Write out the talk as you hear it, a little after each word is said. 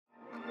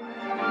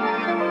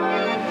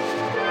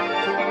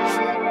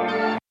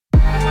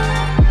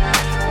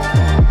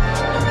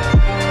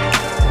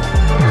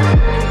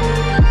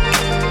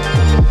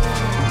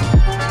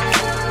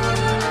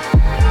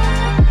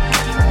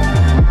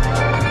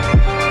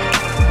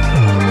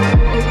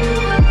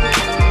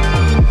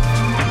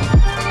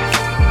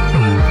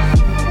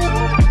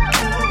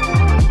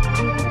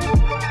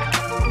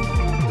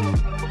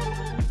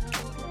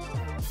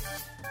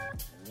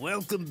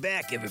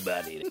back,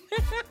 everybody.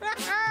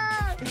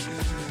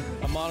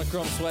 A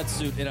monochrome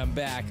sweatsuit, and I'm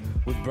back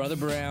with Brother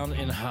Brown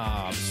and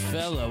Hobbs.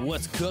 Fella,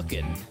 what's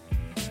cooking?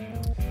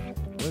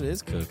 What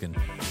is cooking?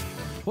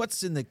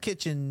 What's in the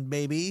kitchen,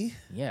 baby?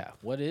 Yeah,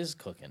 what is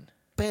cooking?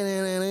 What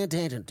is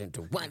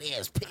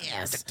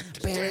piss?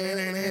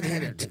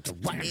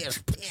 What is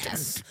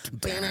piss?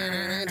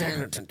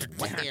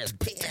 What is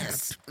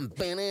piss?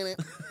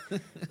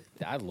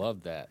 I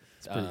love that.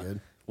 It's pretty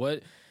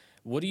good.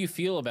 What do you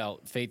feel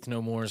about Faith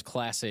No More's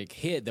classic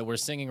hit that we're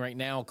singing right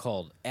now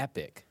called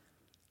Epic?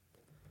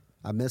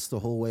 I missed the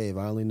whole wave.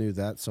 I only knew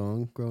that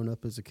song growing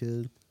up as a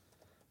kid.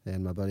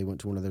 And my buddy went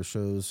to one of their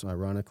shows,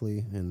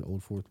 ironically, in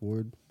Old Fourth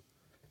Ward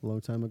a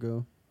long time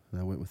ago. And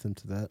I went with him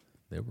to that.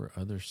 There were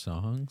other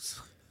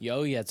songs?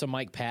 Oh, yeah, it's a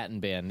Mike Patton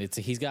band.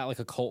 He's got like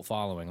a cult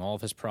following. All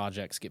of his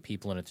projects get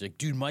people in it. It's like,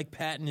 dude, Mike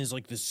Patton is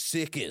like the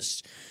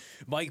sickest.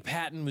 Mike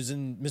Patton was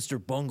in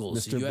Mr. Bungle.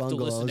 So you have to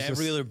listen to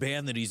every other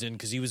band that he's in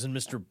because he was in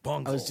Mr.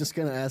 Bungle. I was just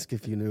going to ask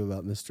if you knew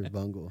about Mr.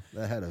 Bungle.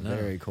 That had a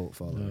very cult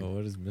following. No,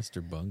 what is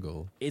Mr.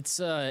 Bungle? It's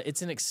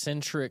an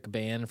eccentric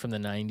band from the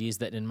 90s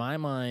that, in my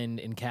mind,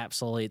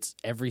 encapsulates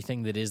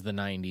everything that is the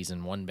 90s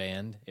in one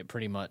band. It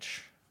pretty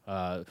much...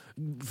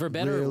 for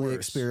better really or worse.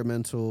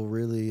 Experimental,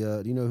 really.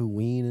 Do you know who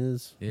Ween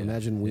is? Yeah.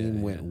 Imagine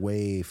Ween went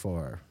way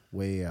far,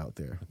 way out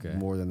there,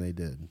 more than they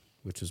did,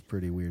 which is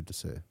pretty weird to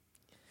say.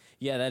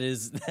 Yeah, that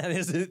is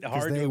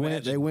hard to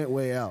imagine. They went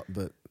way out,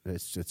 but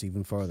it's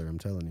even farther. I'm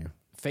telling you.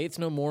 Faith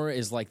No More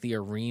is like the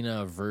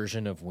arena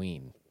version of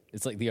Ween.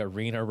 It's like the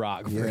arena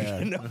rock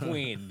version of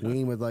Ween.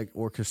 Ween with like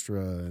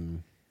orchestra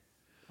and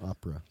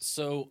opera.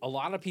 So a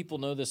lot of people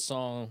know this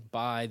song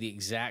by the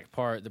exact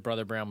part that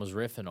Brother Brown was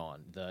riffing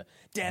on. The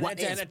What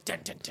is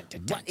piss?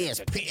 What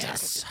is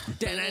piss?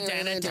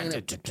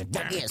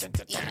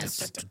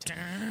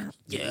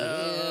 You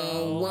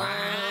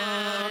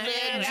want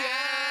it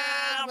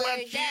out, but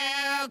you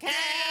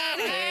can't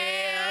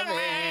have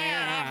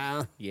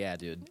it. Yeah,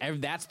 dude.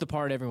 That's the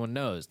part everyone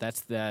knows.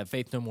 That's the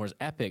Faith No More's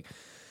Epic.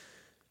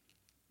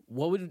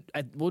 What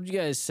would you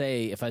guys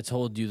say if I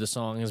told you the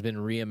song has been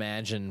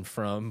reimagined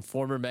from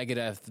former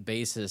Megadeth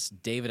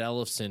bassist David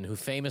Ellefson, who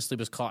famously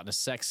was caught in a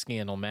sex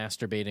scandal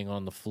masturbating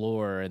on the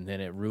floor, and then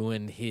it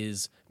ruined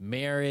his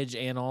marriage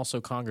and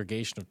also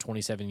congregation of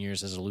 27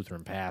 years as a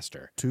Lutheran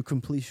pastor? To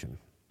completion.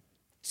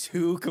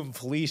 To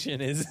completion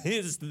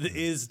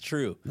is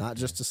true. Not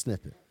just a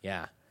snippet.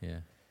 Yeah. Yeah.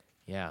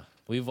 Yeah.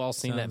 We've all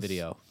seen that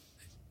video.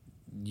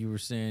 You were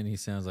saying he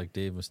sounds like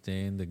Dave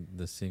Mustaine,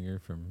 the singer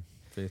from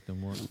Faith No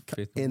More.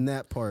 In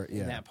that part,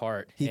 yeah. In that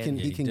part. He can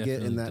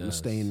get in that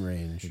does. Mustaine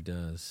range. He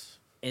does.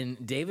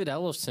 And David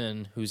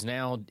Ellefson,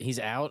 he's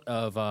out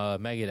of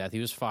Megadeth. He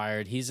was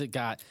fired. He's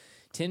got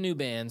 10 new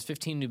bands,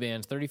 15 new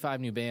bands,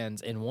 35 new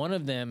bands, and one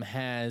of them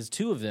has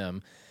two of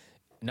them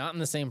not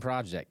in the same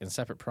project, in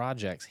separate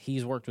projects.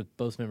 He's worked with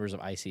both members of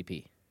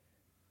ICP.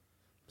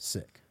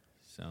 Sick.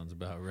 Sounds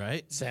about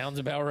right. Sounds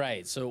about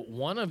right. So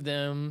one of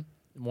them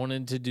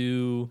wanted to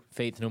do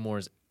Faith No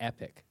More's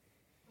Epic.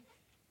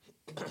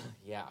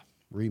 Yeah.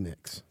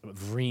 Remix,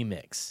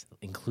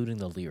 including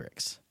the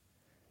lyrics.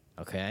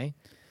 Okay?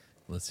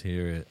 Let's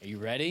hear it. Are you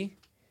ready?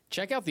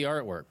 Check out the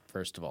artwork,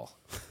 first of all.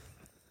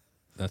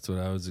 That's what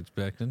I was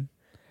expecting.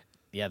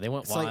 Yeah, they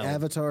went It's wild. like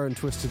Avatar and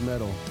Twisted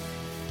Metal.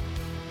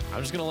 I'm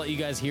just going to let you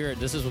guys hear it.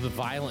 This is with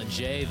Violent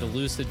J, the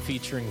Lucid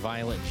featuring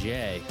Violent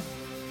J.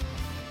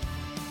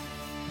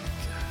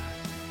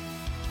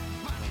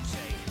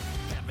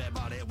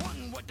 Everybody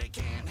want what they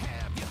can't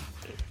have,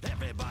 yeah.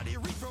 Everybody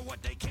reach for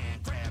what they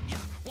can't grab, yeah.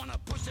 Wanna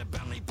push a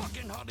belly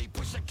bucking, hardly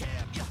push a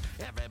cab, yeah.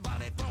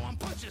 Everybody throwing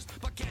punches,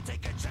 but can't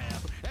take a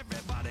jab.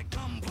 Everybody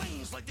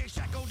complains like they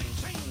shackled in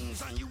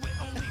chains on you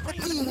with only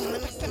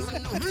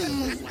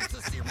rain. Like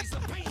a series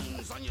of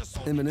pains on your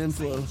soul. Eminem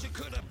flow. You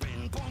could have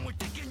been born with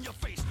dick in your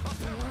face. A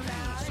pair of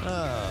hands.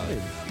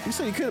 Hey, you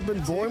say you could have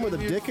been born with a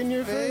dick in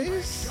your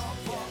face?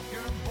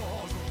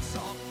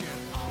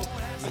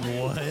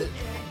 What?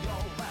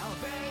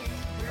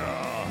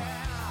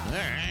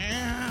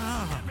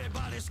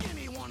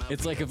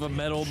 It's like if a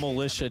Metal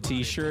Militia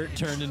t-shirt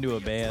turned into a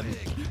band.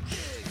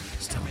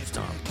 Stomp,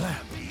 stomp,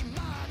 clap.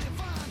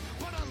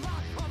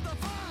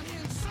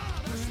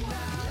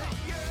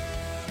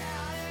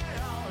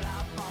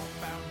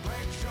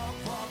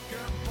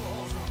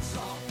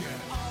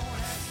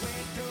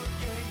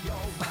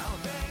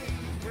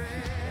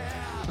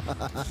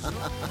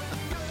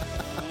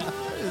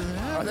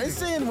 Are they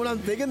saying what I'm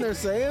thinking they're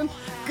saying?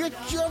 Get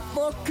your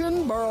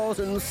fucking balls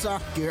in the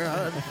socket.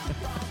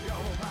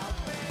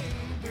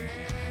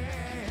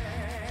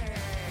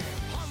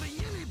 Hardly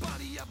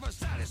anybody ever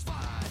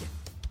satisfied.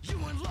 You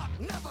and luck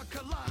never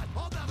collide.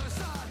 On the other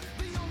side,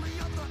 the only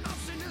other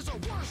option is a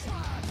worse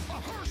ride, a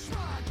hearse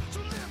ride. To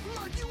live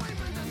like you ain't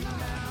been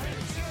denied.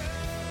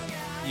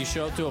 You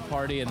show up to a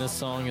party and this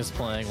song is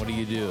playing. What do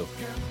you do?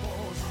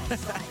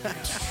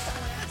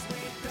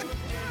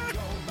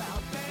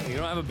 You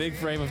don't have a big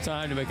frame of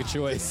time to make a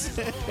choice.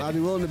 I'd be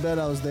willing to bet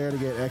I was there to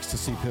get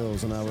ecstasy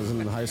pills, and I was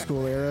in the high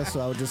school era, so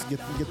I would just get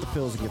the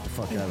pills and get the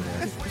fuck out of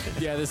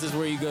there. Yeah, this is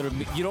where you go to.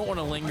 You don't want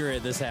to linger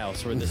at this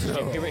house where this is.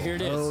 Here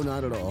it is. Oh,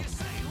 not at all.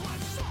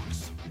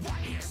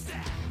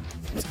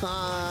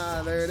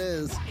 Ah, there it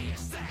is.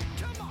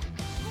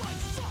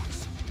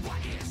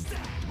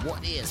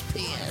 What is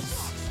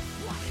piss?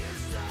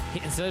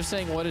 Instead of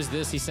saying "What is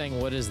this," he's saying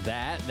 "What is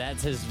that?"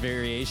 That's his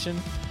variation.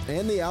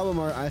 And the album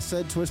art, I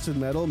said Twisted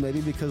Metal,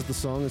 maybe because the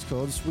song is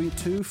called Sweet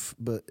Tooth,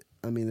 but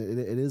I mean, it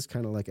is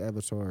kind of like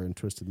Avatar and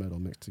Twisted Metal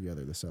mixed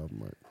together, this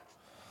album art.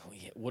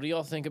 What do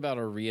y'all think about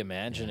a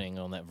reimagining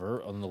on that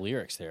on the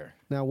lyrics there?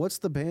 Now, what's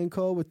the band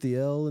called with the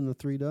L and the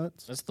 3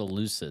 dots? That's the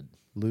Lucid.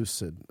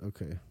 Lucid.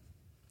 Okay.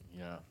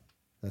 Yeah.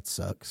 That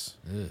sucks.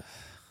 Ugh.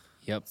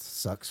 Yep.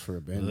 Sucks for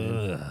a band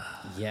name.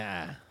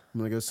 Yeah. I'm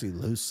going to go see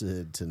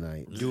Lucid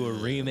tonight. Do a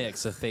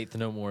remix of Faith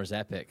No More's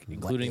Epic,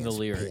 including the What is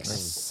lyrics.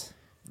 piss?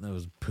 That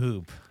was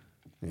poop.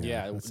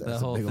 Yeah, that's the a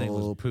whole big thing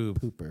was old poop.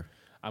 pooper.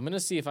 I'm going to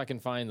see if I can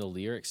find the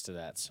lyrics to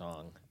that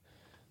song.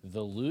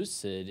 The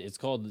Lucid, it's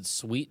called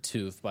Sweet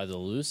Tooth by the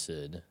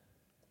Lucid.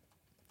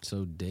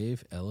 So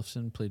Dave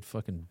Ellefson played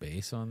fucking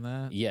bass on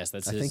that? Yes,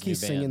 that's I his think new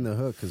he's band. singing the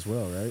hook as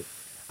well, right?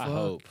 I Fuck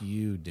hope.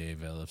 you, Dave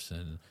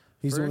Ellefson.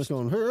 He's the one that's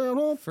going.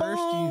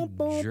 First,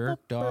 you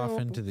jerked off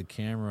into the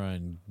camera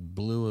and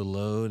blew a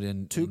load,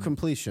 and to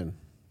completion.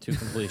 To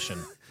completion.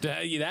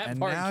 that And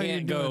part now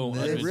can't you're go.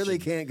 doing this. It really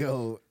can't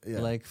go.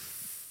 Yeah. like,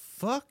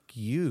 fuck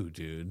you,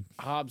 dude.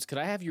 Hobbs, could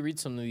I have you read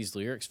some of these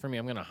lyrics for me?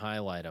 I'm going to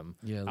highlight them.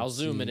 Yeah, I'll let's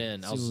zoom see- it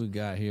in. See what we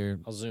got here.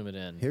 I'll zoom it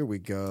in. Here we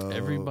go.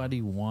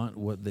 Everybody want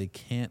what they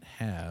can't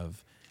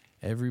have.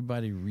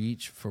 Everybody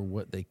reach for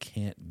what they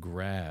can't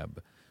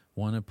grab.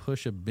 Want to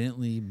push a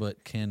Bentley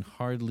but can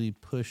hardly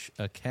push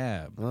a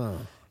cab.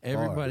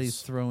 Everybody's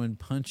bars. throwing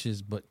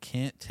punches but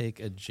can't take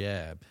a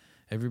jab.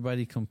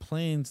 Everybody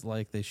complains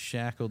like they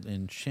shackled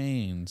in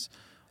chains.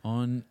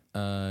 On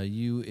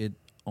you it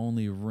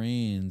only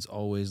rains,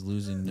 always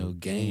losing no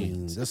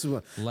gains. This is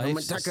what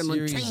Life's a attacking the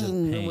series of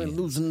chain, no one pains.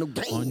 losing no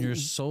gains. On your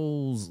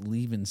souls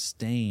leaving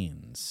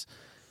stains.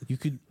 You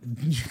could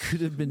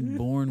have been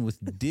born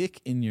with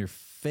dick in your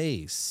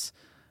face,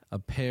 a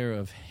pair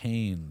of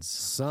Hanes,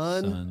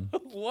 Son.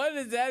 What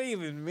does that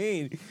even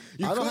mean?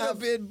 You I don't could have-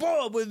 been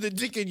born with the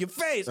dick in your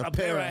face. A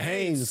pair of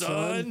Hanes,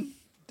 son.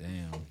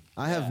 Damn.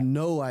 I have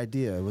no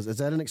idea. Is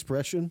that an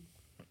expression?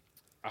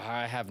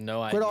 I have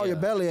no idea. Quit all your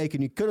belly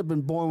aching. You could have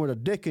been born with a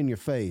dick in your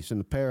face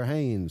and a pair of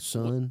Hanes,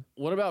 son.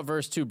 What about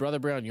verse 2? Brother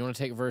Brown, you want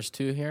to take verse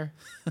 2 here?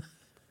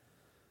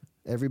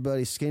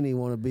 Everybody skinny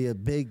want to be a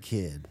big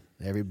kid.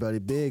 Everybody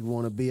big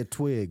want to be a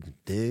twig.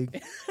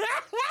 Dig?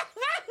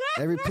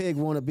 Every pig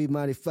want to be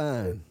mighty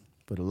fine,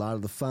 but a lot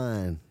of the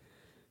fine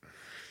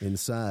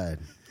inside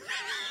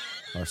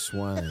are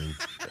swine.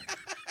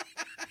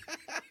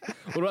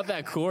 What about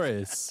that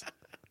chorus?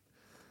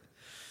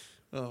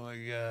 Oh my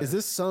god. Is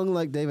this sung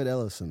like David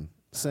Ellison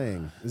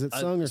sang? Is it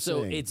sung or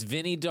so sang? it's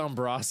Vinny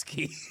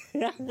Dombrowski.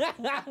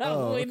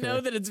 Oh, We okay.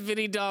 know that it's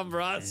Vinny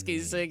Dombrowski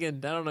singing. I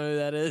don't know who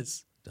that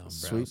is.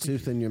 Sweet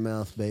tooth in your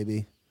mouth,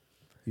 baby.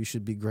 You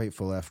should be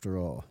grateful after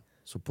all.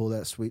 So pull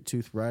that sweet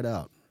tooth right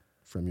out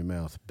from your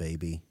mouth,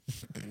 baby.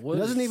 What It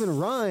doesn't even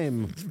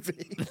rhyme.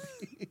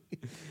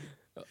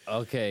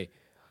 Okay.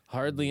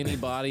 Hardly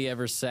anybody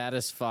ever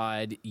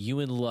satisfied. You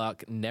and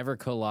luck never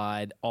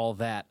collide. All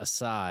that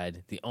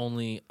aside, the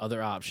only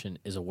other option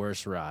is a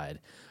worse ride,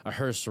 a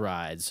hearse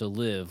ride. So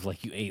live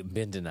like you ain't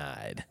been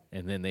denied.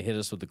 And then they hit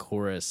us with the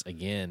chorus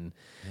again.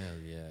 Hell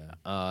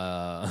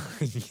yeah.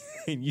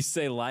 And you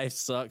say life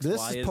sucks. This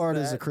Why part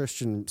is is a that?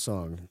 Christian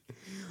song.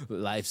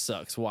 Life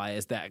sucks. Why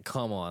is that?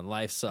 Come on.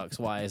 Life sucks.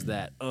 Why is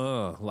that?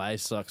 Life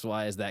sucks.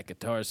 Why is that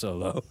guitar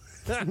solo?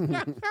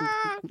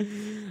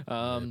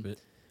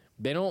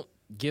 They don't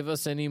give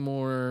us any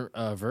more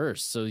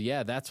verse. So,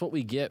 yeah, that's what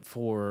we get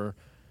for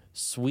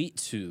Sweet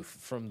Tooth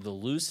from the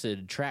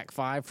Lucid, track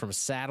 5 from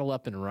Saddle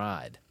Up and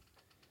Ride.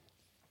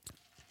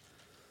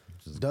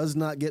 Does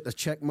not get a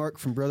check mark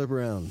from Brother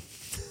Brown.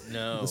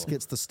 No. This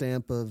gets the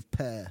stamp of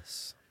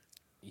pass.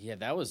 Yeah,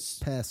 that was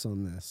Pass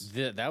on this.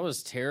 that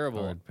was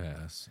terrible. Hard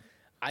pass.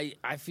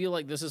 I feel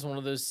like this is one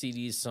of those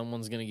CDs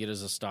someone's going to get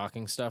as a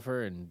stocking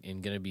stuffer and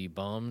going to be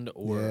bummed.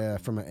 Or Yeah,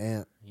 from an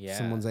aunt. Yeah.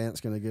 Someone's aunt's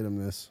going to get him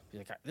this. be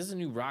like, this is a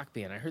new rock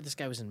band. I heard this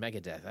guy was in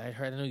Megadeth.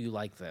 I know you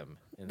like them.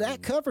 And That then-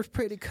 cover's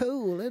pretty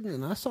cool, isn't it?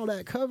 And I saw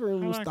that cover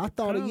and I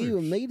thought of you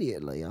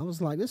immediately. I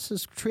was like, this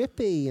is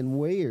trippy and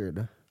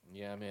weird.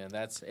 Yeah, man,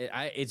 that's it.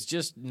 It's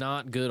just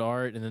not good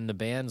art. And then the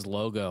band's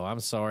logo. I'm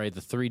sorry, the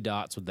 3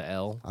 dots with the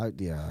L. I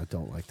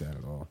don't like that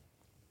at all.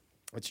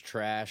 It's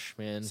trash,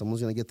 man.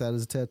 Someone's going to get that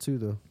as a tattoo,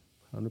 though.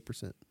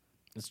 100%.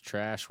 It's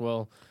trash.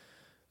 Well,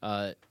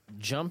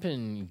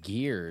 jumping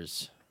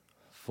gears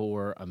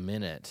for a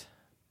minute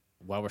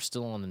while we're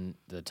still on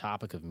the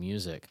topic of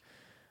music,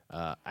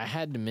 I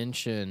had to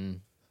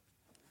mention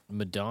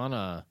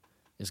Madonna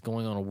is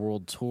going on a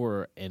world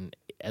tour, and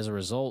as a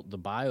result, the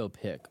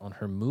biopic on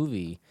her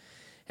movie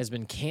has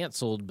been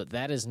canceled, but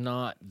that is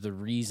not the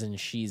reason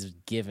she's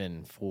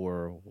given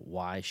for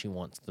why she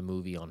wants the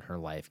movie on her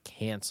life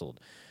canceled.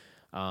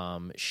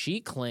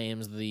 She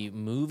claims the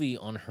movie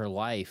on her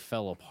life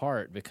fell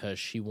apart because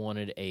she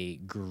wanted a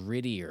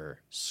grittier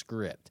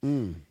script.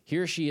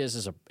 Here she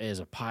is as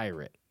a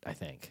pirate, I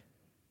think,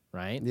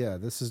 right? Yeah,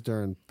 this is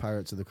during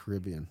Pirates of the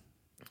Caribbean.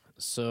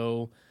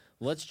 So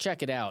let's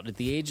check it out. At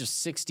the age of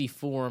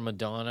 64,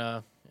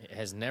 Madonna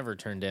has never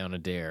turned down a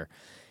dare.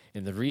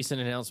 And the recent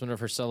announcement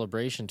of her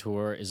celebration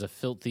tour is a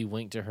filthy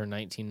wink to her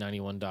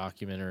 1991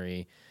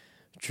 documentary,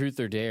 Truth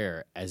or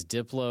Dare. As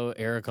Diplo,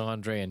 Eric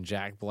Andre, and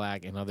Jack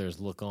Black and others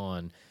look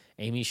on,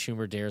 Amy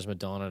Schumer dares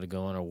Madonna to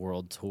go on a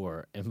world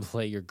tour and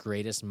play your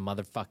greatest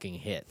motherfucking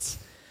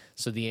hits.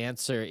 So the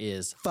answer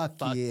is Fuck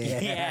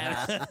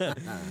yeah.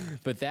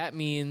 But that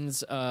means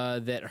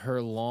that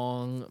her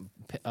long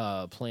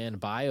planned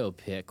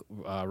biopic,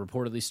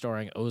 reportedly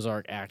starring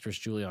Ozark actress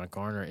Juliana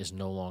Garner, is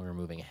no longer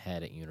moving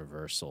ahead at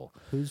Universal.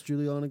 Who's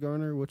Juliana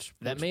Garner?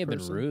 That may have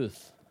been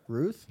Ruth.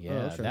 Ruth? Yeah, Oh,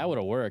 okay. that would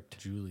have worked.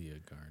 Julia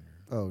Garner.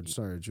 Oh,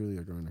 sorry,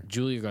 Julia Garner.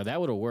 Julia Garner, that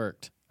would have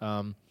worked.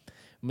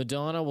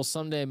 Madonna will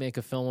someday make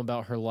a film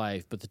about her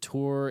life, but the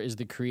tour is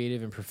the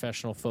creative and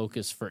professional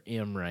focus for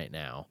M right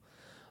now.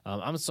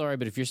 I'm sorry,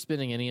 but if you're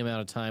spending any amount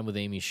of time with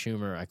Amy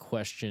Schumer, I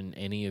question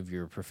any of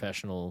your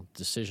professional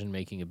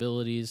decision-making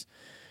abilities.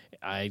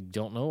 I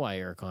don't know why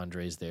Eric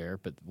Andre's there,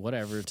 but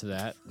whatever to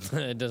that.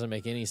 It doesn't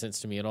make any sense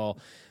to me at all.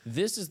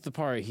 This is the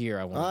part here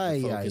I want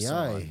to focus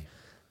on.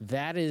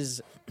 That is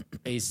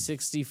a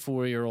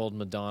 64-year-old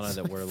Madonna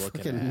that we're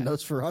looking at.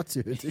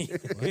 Nosferatu,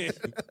 dude.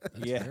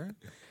 Yeah,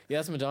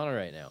 that's Madonna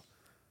right now.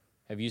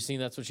 Have you seen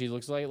that's what she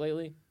looks like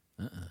lately?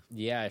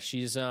 Yeah,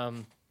 she's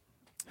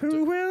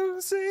Who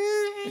will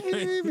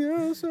save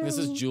your soul? This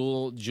is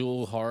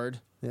Jewel Hard.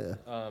 Yeah.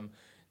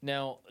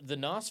 Now, the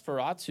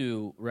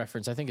Nosferatu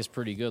reference, I think, is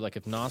pretty good. Like,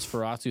 if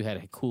Nosferatu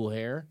had cool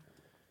hair,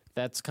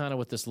 that's kind of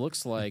what this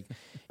looks like.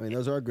 I mean,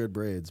 those are good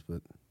braids,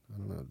 but I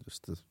don't know.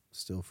 Just the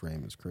still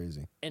frame is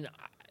crazy. And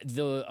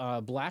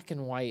the black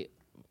and white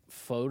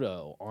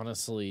photo,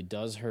 honestly,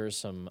 does her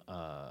some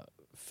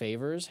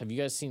favors. Have you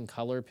guys seen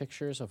color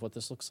pictures of what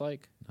this looks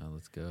like? Now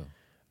let's go.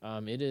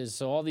 It is.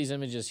 So all these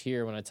images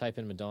here, when I type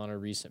in Madonna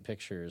recent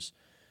pictures,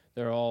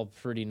 they're all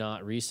pretty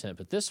not recent,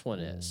 but this one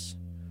is.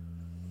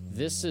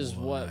 This is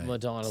what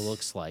Madonna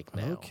looks like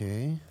now.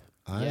 Okay.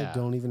 I Yeah.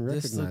 don't even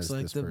recognize This looks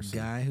like the person.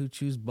 guy who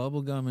chews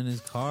bubblegum in his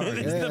car.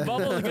 This is the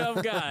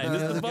bubblegum guy.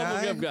 This is the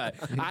bubblegum guy.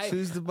 Who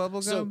chews the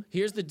bubblegum? So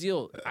here's the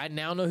deal. I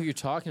now know who you're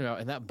talking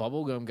about, and that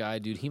bubblegum guy,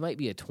 dude, he might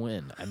be a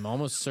twin. I'm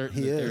almost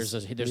certain He that is.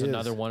 there's He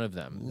another is. one of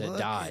them that Look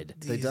died.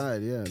 at They these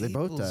died, yeah. They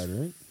both people's died,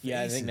 right?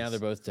 Yeah, I think now they're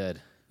faces. both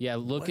dead. Yeah,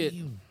 look What at are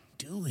you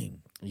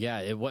doing? yeah.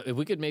 If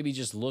we could maybe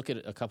just look at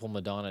a couple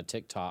Madonna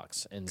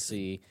TikToks and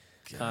see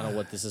kind of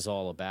what this is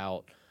all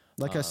about.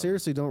 Like, I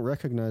seriously don't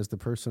recognize the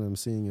person I'm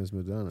seeing as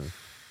Madonna.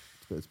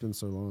 It's been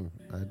so long.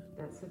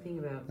 That's the thing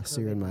about I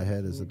see her in my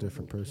head as a COVID-19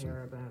 different doesn't person.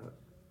 care about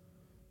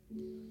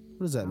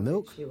What is that, how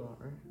milk? rich you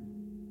are.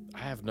 I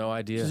have no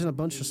idea. She's in a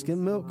bunch of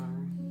skim milk?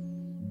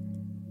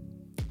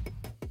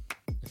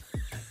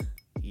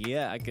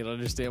 Yeah, I can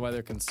understand why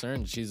they're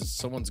concerned. She's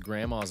someone's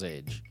grandma's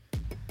age,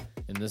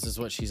 and this is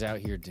what she's out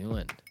here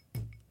doing.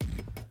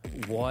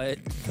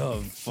 What the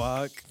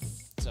fuck?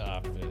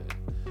 Stop it.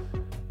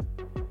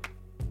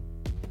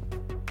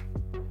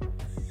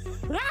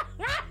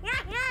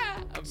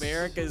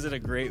 America's in a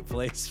great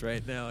place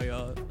right now,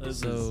 y'all.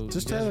 So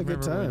Just you guys have a good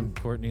remember when time.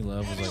 Courtney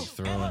Love was like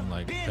throwing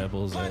like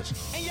pebbles at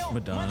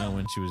Madonna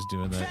when she was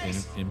doing that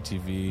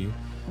MTV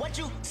What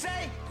you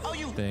say? Oh,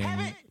 you thing.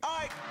 have it? All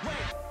right, wait.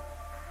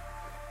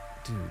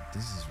 Dude,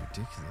 this is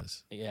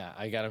ridiculous. Yeah,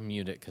 I gotta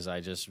mute it because I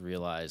just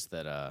realized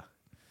that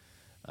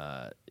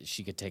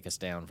she could take us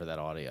down for that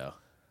audio.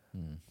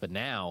 But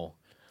now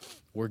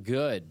we're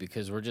good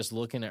because we're just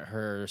looking at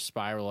her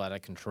spiral out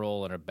of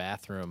control in her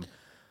bathroom.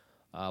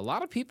 A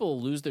lot of people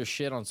lose their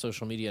shit on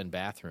social media in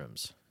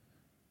bathrooms.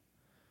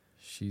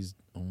 She's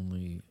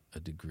only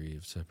a degree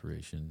of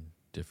separation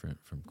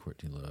different from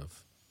Courtney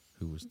Love,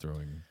 who was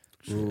throwing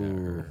shit at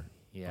her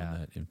Yeah. on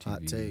that MTV.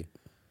 Hot take.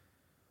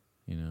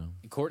 You know,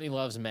 Courtney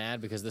Love's mad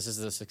because this is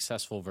the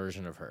successful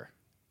version of her.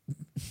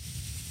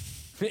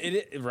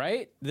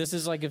 Right? This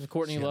is like if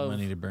Courtney she had Love.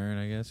 money to burn,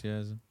 I guess.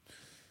 Yes.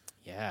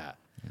 Yeah.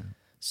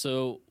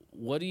 So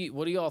what do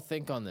y'all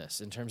think on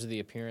this in terms of the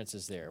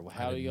appearances there?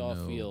 How do y'all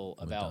feel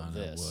about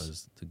Madonna this?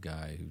 Was the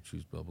guy who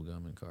chews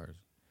bubblegum in cars?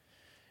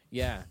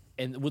 Yeah,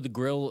 and with the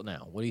grill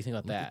now, what do you think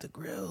about Look that? at the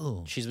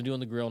grill. She's been doing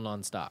the grill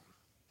nonstop.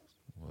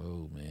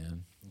 Whoa,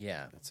 man.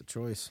 Yeah, It's a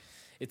choice.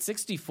 it's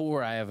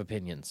 64. I have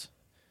opinions.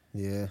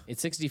 Yeah.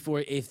 It's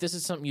 64. If this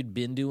is something you'd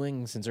been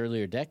doing since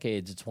earlier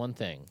decades, it's one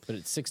thing. But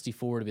it's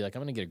 64 to be like,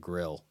 I'm going to get a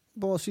grill.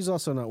 Well, she's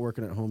also not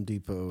working at Home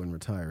Depot and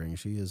retiring.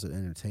 She is an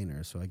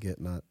entertainer, so I get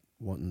not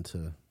wanting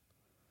to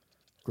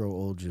grow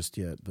old just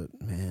yet.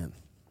 But man,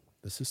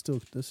 this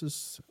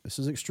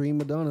is extreme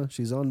Madonna.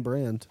 She's on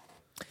brand.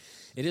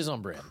 It is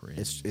on brand.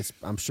 It's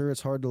I'm sure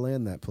it's hard to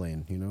land that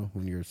plane, you know,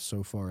 when you're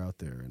so far out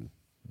there. And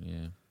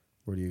Yeah.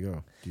 where do you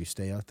go? Do you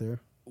stay out there?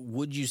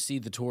 would you see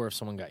the tour if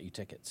someone got you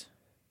tickets?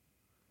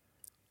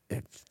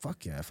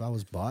 Fuck yeah! If I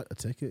was bought a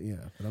ticket, yeah.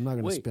 But I'm not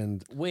going to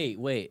spend. Wait.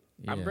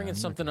 I'm Yeah, bringing I'm not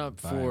something gonna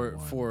up buy for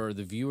one. for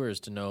the viewers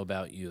to know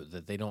about you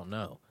that they don't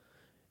know.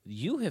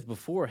 You have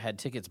before had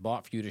tickets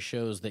bought for you to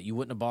shows that you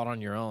wouldn't have bought on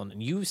your own,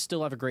 and you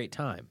still have a great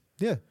time.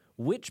 Yeah.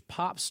 Which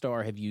pop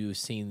star have you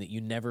seen that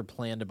you never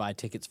planned to buy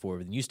tickets for,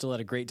 but you still had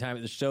a great time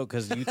at the show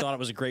because you thought it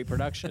was a great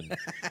production?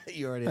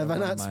 You already Have I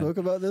not spoke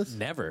about this?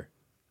 Never.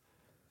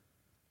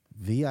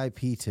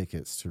 VIP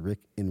tickets to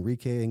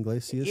Enrique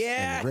Iglesias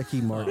and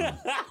Ricky Martin.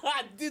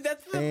 Dude,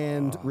 that's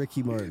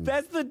Ricky Martin.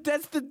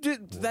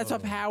 that's a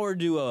power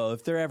duo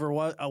if there ever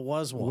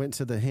was one. Went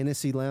to the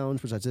Hennessy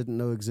Lounge, which I didn't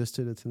know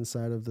existed. It's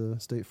inside of the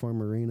State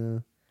Farm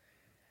Arena.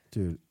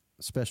 Dude,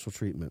 special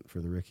treatment for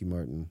the Ricky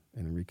Martin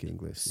and Enrique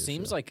Iglesias.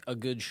 Seems show. like a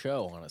good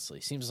show, honestly.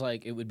 Seems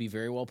like it would be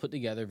very well put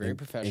together, very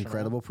professional.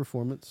 Incredible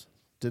performance.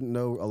 Didn't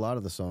know a lot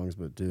of the songs,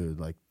 but dude,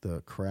 like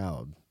the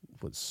crowd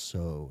was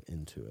so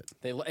into it.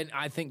 And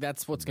I think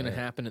that's what's going to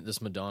happen at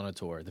this Madonna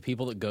tour. The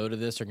people that go to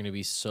this are going to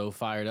be so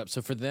fired up.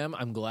 So for them,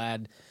 I'm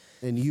glad.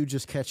 And you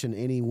just catching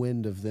any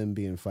wind of them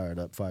being fired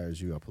up fires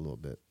you up a little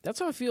bit. That's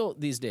how I feel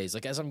these days.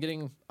 Like as I'm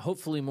getting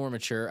hopefully more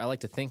mature, I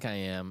like to think I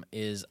am,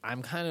 is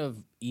I'm kind of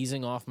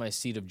easing off my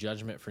seat of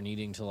judgment for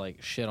needing to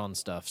like shit on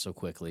stuff so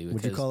quickly.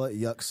 Would you call it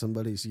yuck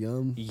somebody's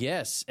yum?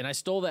 Yes, and I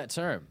stole that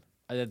term.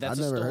 That's I've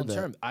a never stolen heard that.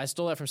 term. I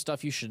stole that from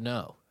Stuff You Should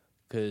Know.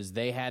 Because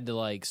they had to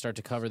like start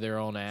to cover their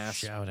own ass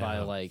Shout by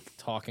out. like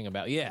talking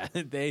about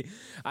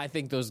I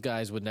think those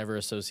guys would never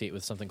associate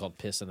with something called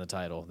piss in the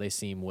title. They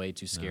seem way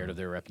too scared of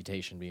their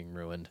reputation being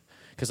ruined.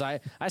 Because I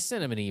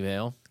sent him an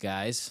email,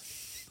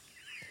 guys.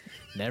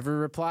 Never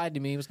replied to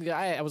me.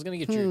 I was going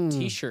to get your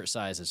T-shirt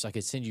sizes so I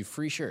could send you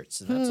free shirts.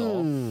 And that's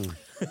all.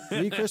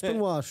 3 Crispin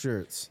Wall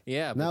shirts.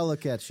 Yeah. Now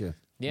look at you.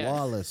 Yeah.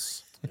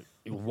 Wallace.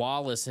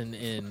 Wallace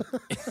and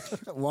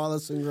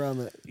Wallace and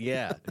Gromit.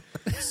 yeah.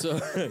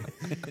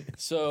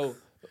 So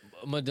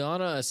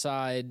Madonna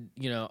aside,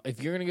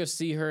 if you're going to go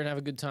see her and have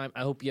a good time,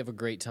 I hope you have a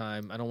great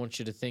time. I don't want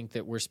you to think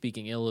that we're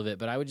speaking ill of it,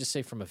 but I would just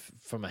say from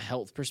a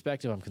health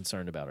perspective, I'm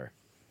concerned about her.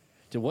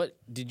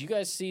 Did you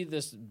guys see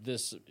this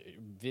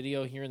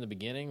video here in the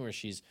beginning where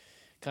she's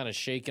kind of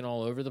shaking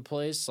all over the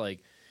place?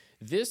 Like,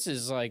 this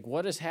is like,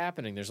 what is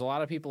happening? There's a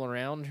lot of people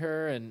around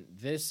her, and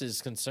this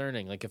is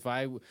concerning. Like, if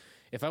I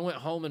went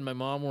home and my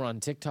mom were on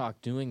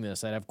TikTok doing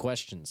this, I'd have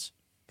questions.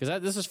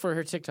 Because this is for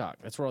her TikTok.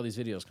 That's where all these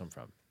videos come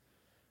from.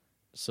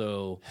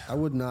 So I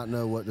would not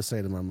know what to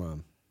say to my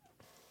mom.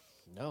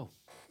 no.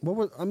 What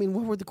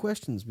would the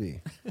questions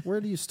be?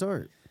 Where do you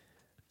start?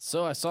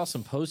 So I saw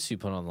some posts you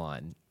put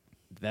online.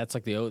 That's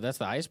like that's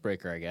the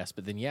icebreaker, I guess.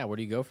 But then, where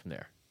do you go from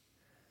there?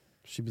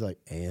 She'd be like,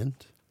 and?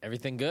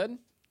 Everything good?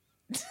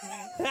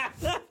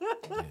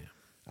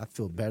 I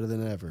feel better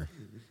than ever.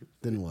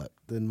 Then what?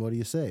 Then what do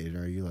you say?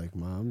 Are you like,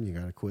 Mom, you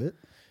got to quit?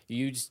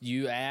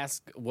 You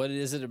ask, what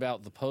is it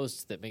about the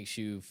post that makes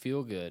you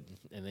feel good?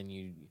 And then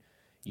you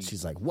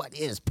She's like, what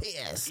is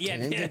piss? Yeah.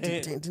 No, I'm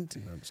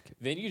just kidding.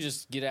 then you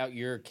just get out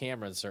your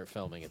camera and start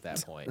filming at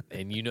that point,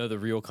 and the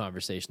real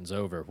conversation's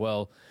over.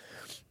 Well,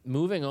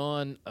 moving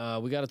on,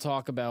 we got to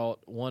talk about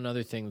one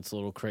other thing that's a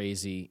little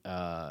crazy.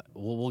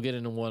 We'll get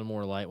into one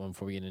more light one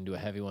before we get into a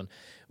heavy one.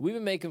 We've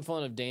been making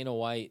fun of Dana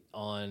White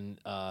on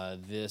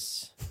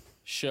this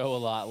show a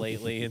lot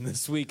lately, and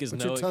this week is Put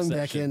no your tongue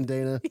back exception. in,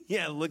 Dana.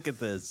 Yeah, look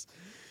at this.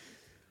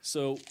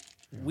 So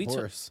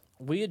Horse.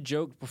 we had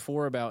joked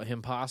before about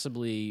him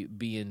possibly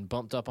being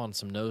bumped up on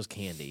some nose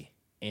candy.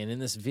 And in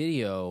this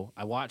video,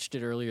 I watched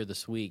it earlier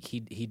this week.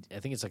 He I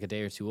think it's like a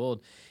day or two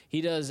old.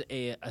 He does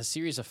a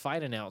series of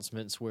fight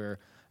announcements where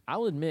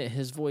I'll admit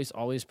his voice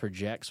always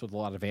projects with a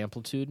lot of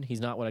amplitude.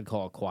 He's not what I'd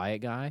call a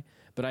quiet guy,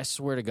 but I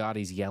swear to God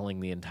he's yelling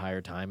the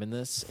entire time in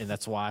this, and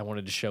that's why I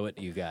wanted to show it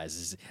to you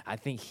guys. I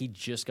think he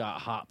just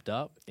got hopped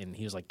up, and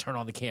he was like, turn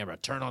on the camera,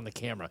 turn on the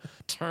camera,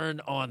 turn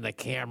on the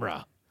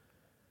camera.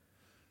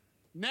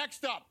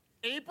 Next up,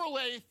 April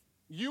 8th,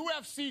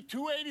 UFC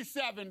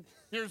 287.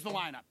 Here's the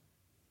lineup.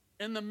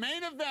 In the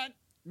main event,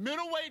 new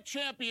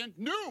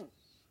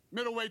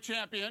middleweight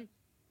champion,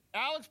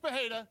 Alex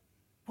Pereira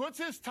puts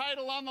his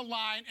title on the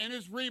line in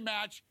his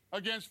rematch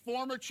against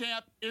former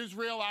champ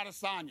Israel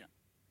Adesanya.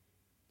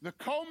 The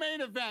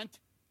co-main event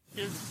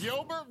is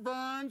Gilbert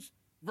Burns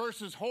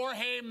versus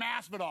Jorge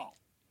Masvidal.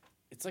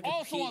 It's like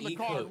Also a on the PE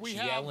card, coach we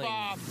have, yelling.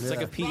 It's Yeah.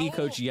 like a PE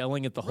coach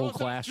yelling at the whole Rosas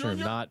classroom,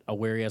 Jr., not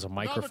aware he has a Another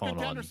microphone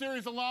Contender on.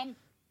 Series alum.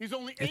 He's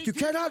only If you 18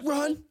 cannot years old,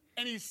 run,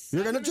 and he's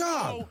you're gonna 7-0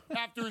 jog.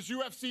 after his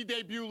UFC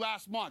debut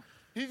last month.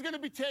 He's going to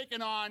be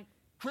taking on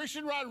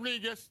Christian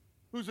Rodriguez,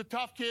 who's a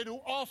tough kid who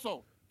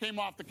also came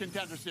off the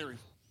Contender Series.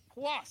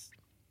 Plus,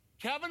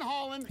 Kevin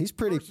Holland He's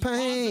pretty versus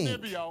pink.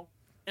 Ponzinibbio,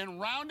 and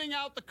rounding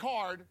out the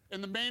card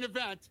in the main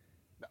event.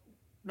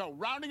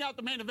 Rounding out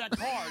the main event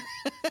card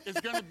is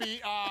going to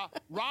be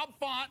Rob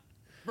Font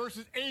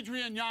versus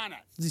Adrian Yanez.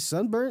 Is he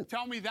sunburnt?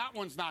 Tell me that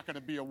one's not going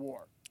to be a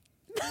war.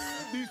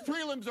 These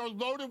prelims are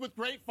loaded with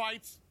great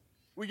fights.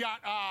 We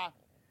got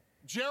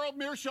Gerald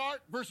Meerschaert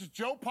versus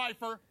Joe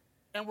Pyfer,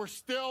 and we're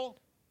still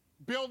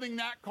building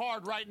that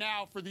card right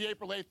now for the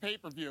April 8th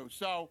pay-per-view.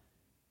 So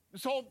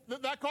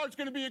that card's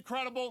going to be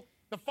incredible.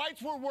 The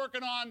fights we're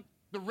working on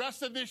the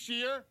rest of this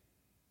year,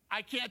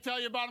 I can't tell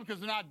you about them because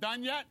they're not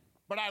done yet,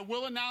 but I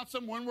will announce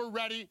them when we're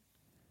ready.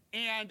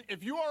 And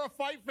if you are a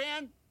fight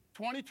fan,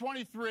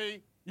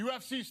 2023,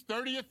 UFC's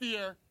 30th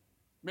year,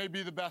 may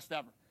be the best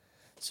ever.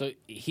 So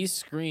he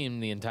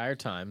screamed the entire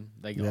time.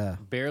 Like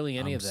barely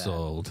any I'm of that.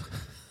 sold.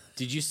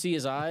 Did you see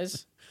his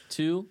eyes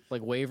too?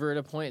 Like waver at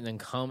a point and then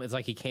come. It's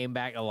like he came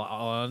back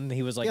on.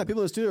 He was like, yeah,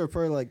 people in the studio are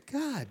probably like,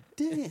 God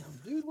damn,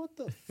 dude, what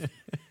the?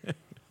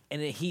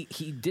 And he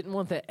didn't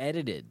want that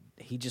edited.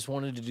 He just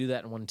wanted to do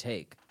that in one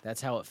take.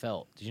 That's how it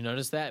felt. Did you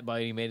notice that?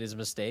 By he made his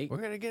mistake.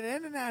 We're gonna get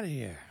in and out of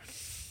here.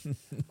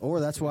 Or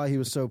that's why he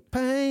was so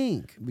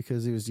pank,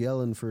 because he was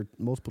yelling for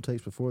multiple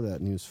takes before that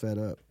and he was fed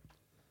up.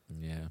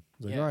 Yeah.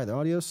 He's like, all right, the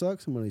audio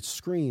sucks. I'm going to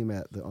scream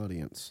at the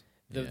audience.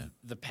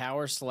 The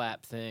power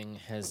slap thing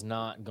has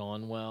not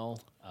gone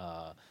well.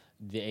 A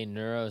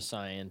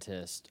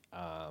neuroscientist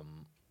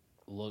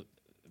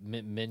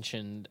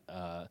mentioned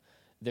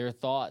their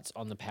thoughts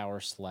on the power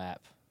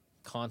slap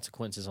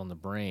consequences on the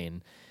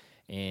brain,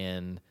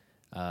 and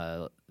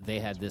they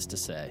had this to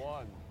say.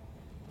 1,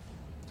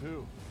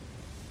 2.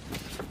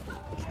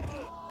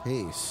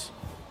 Pace.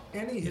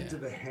 Any hit to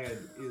the head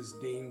is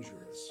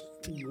dangerous.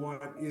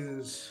 What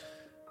is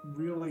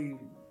really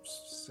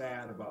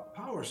sad about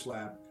power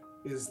slap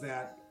is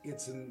that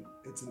it's an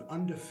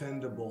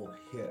undefendable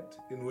hit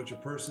in which a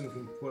person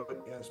can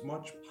put as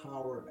much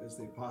power as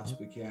they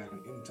possibly can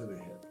into the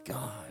hit.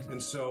 God.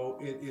 And so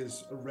it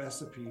is a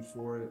recipe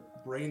for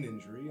brain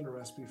injury and a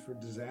recipe for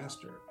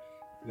disaster.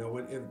 You know,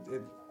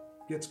 it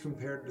gets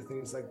compared to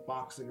things like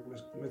boxing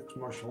or mixed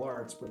martial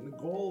arts, but the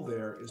goal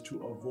there is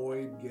to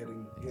avoid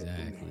getting hit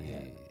in the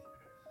head.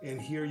 And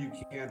here you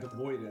can't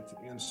avoid it.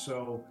 And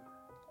so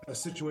a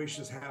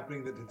situation is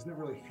happening that has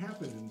never really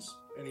happened in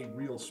any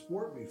real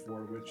sport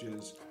before, which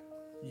is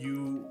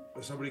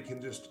somebody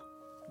can just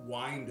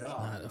wind up.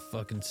 Not a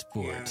fucking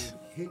sport. And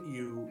hit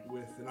you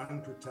with an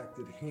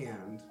unprotected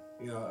hand.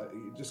 You know,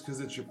 just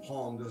because it's your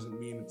palm doesn't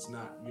mean it's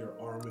not your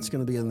arm. It's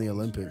going to be in the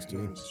Olympics,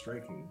 dude.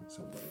 Striking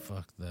somebody.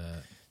 Fuck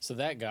that. So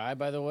that guy,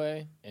 by the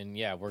way, and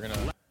yeah, we're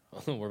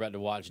about to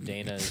watch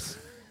Dana's.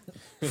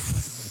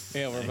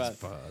 Yeah,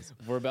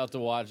 we're about to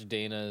watch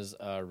Dana's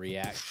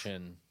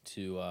reaction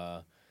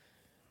to.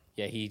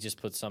 He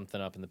just put something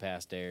up in the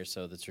past day or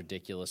so that's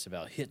ridiculous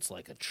about hits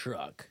like a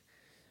truck.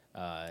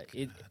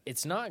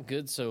 It's not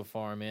good so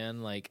far,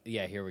 man. Like,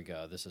 yeah, here we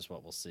go. This is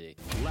what we'll see.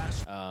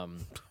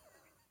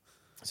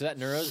 So that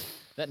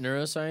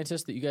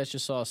neuroscientist that you guys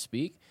just saw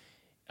speak,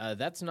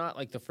 that's not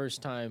like the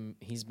first time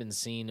he's been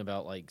seen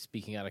about like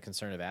speaking out of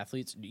concern of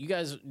athletes. You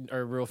guys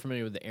are real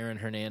familiar with the Aaron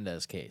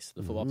Hernandez case,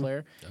 the football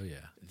player. Oh yeah,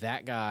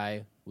 that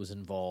guy was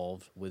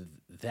involved with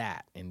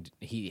that, and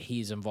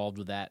he's involved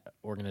with that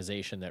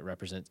organization that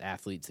represents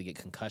athletes that get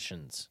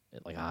concussions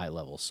at like a high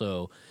level.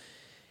 So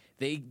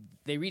they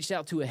reached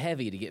out to a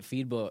heavy to get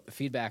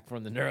feedback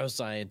from the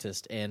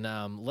neuroscientist, and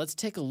let's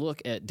take a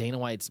look at Dana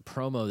White's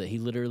promo that he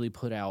literally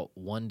put out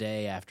one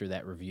day after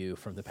that review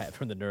from the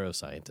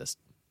neuroscientist.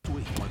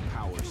 With one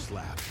power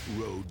slap,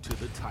 road to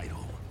the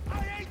title.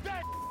 I ain't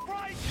that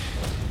right!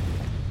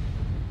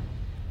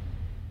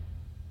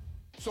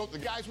 So the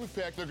guys we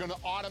picked, they're going to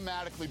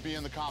automatically be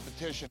in the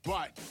competition,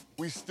 but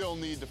we still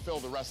need to fill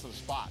the rest of the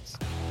spots.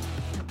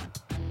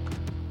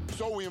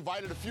 So we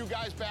invited a few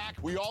guys back.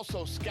 We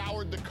also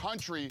scoured the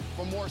country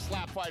for more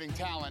slap fighting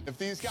talent. If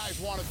these guys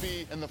want to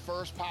be in the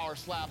first power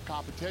slap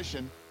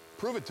competition,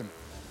 prove it to me.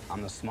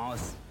 I'm the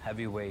smallest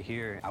heavyweight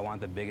here. I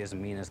want the biggest,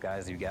 meanest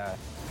guys you got.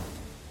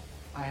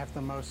 I have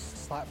the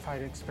most slap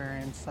fight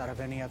experience out of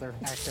any other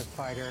active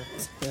fighter.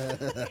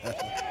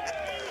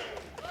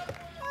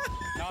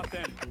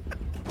 Nothing.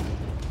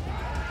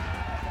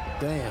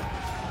 Damn.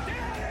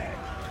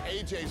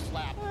 AJ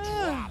slap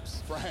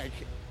drops Frank.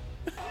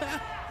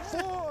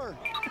 4,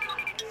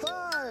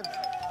 5.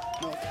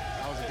 Nope.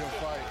 That was a good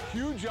fight.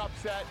 Huge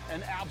upset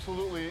and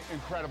absolutely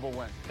incredible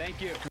win.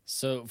 Thank you.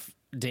 So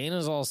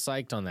Dana's all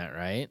psyched on that,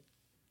 right?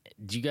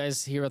 Did you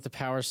guys hear about the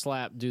power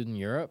slap dude in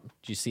Europe?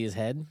 Did you see his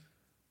head?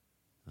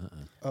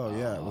 Oh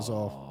yeah, it was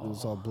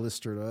all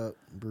blistered up,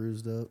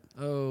 bruised up.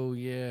 Oh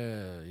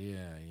yeah.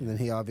 And then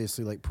he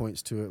obviously like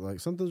points to it like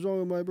something's wrong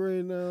with my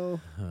brain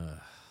now.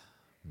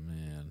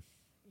 Man.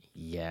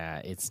 Yeah,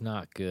 it's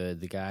not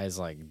good. The guy's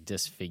like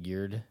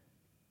disfigured.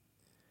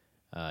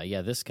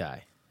 This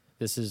guy.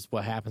 This is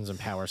what happens when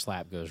power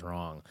slap goes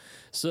wrong.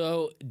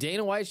 So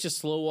Dana White's just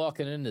slow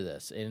walking into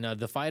this. And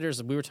the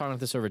fighters, we were talking about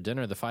this over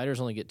dinner, the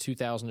fighters only get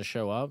 2,000 to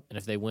show up, and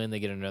if they win,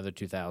 they get another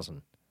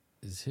 2,000.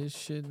 Is his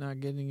shit not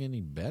getting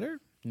any better?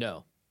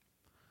 No.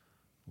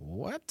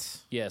 What?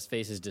 Yeah, his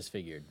face is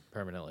disfigured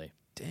permanently.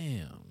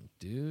 Damn,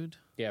 dude.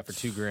 Yeah, for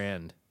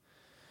 $2,000.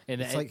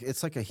 And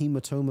It's like a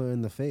hematoma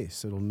in the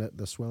face.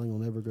 The swelling will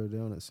never go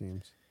down, it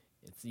seems.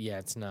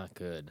 It's not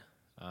good.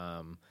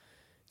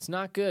 It's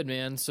not good,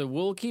 man. So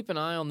we'll keep an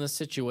eye on this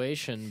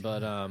situation,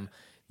 but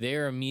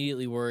they're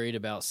immediately worried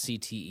about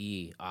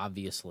CTE,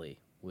 obviously.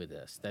 with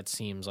this. That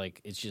seems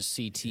like it's just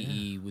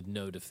CTE with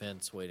no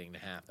defense waiting to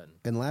happen.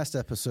 In last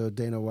episode,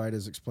 Dana White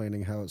is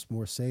explaining how it's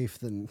more safe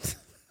than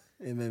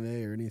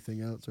MMA or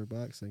anything else or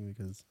boxing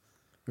because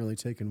you're only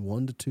taking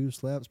 1 to 2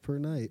 slaps per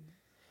night.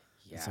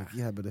 Yeah. It's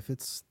like, but if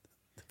it's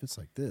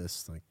like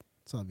this, like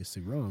it's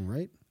obviously wrong,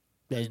 right?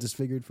 Guy's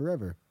disfigured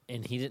forever.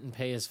 And he didn't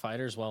pay his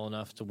fighters well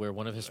enough to where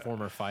one of his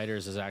former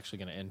fighters is actually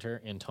going to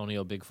enter,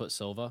 Antonio Bigfoot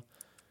Silva,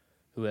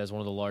 who has one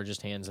of the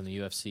largest hands in the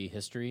UFC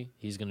history.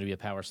 He's going to be a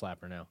power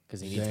slapper now because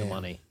he needs the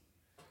money.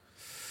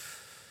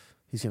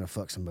 He's going to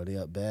fuck somebody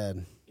up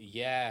bad.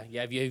 Yeah.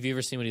 Have you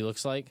ever seen what he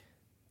looks like?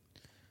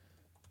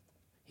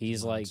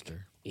 He's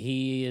Monster.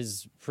 he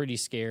is pretty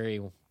scary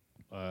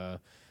when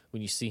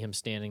you see him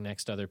standing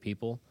next to other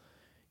people.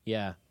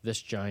 Yeah,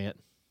 this giant.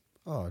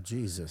 Oh,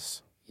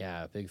 Jesus.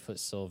 Yeah, Bigfoot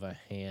Silva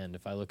hand.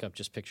 If I look up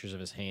just pictures of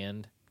his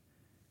hand,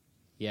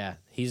 yeah,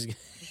 he's...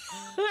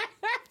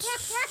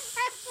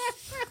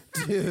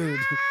 Dude.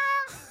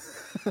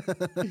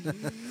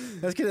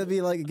 That's going to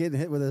be like getting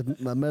hit with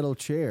a metal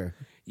chair.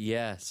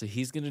 Yeah, so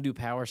he's going to do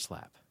power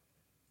slap.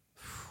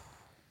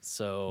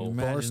 So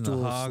Imagine the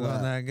Barstool hog slap.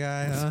 on that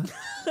guy, huh?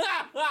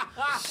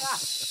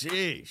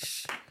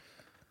 Sheesh.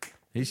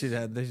 They should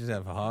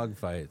have hog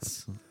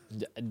fights.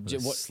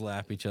 what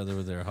Slap each other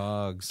with their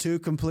hogs. To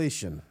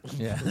completion.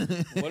 Yeah.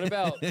 what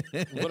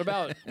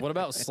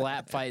about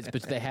slap fights,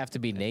 but they have to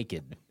be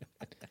naked?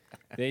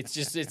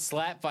 It's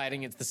slap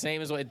fighting. It's the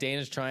same as what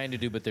Dana's trying to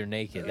do, but they're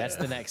naked. That's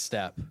the next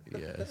step.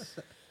 Yes.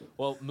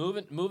 Well,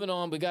 moving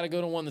on, we got to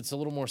go to one that's a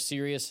little more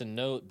serious in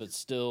note, but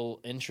still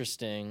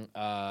interesting.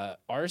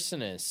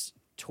 Arsonist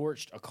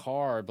torched a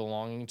car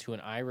belonging to an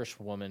Irish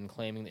woman,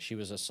 claiming that she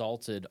was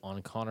assaulted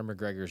on Conor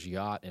McGregor's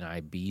yacht in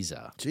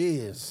Ibiza.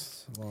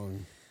 Jeez.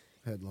 Long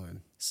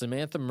headline.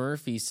 Samantha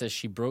Murphy says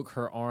she broke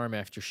her arm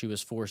after she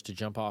was forced to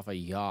jump off a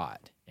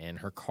yacht, and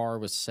her car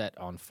was set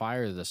on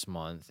fire this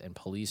month, and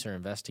police are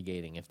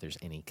investigating if there's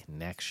any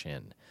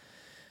connection.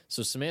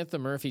 So Samantha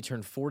Murphy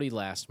turned 40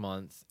 last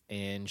month,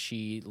 and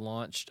she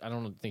launched, I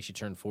don't think she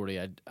turned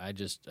 40.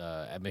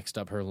 I mixed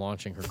up her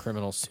launching her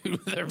criminal suit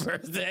with her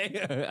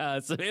birthday.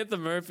 Samantha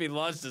Murphy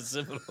launched a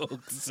civil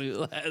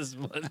suit last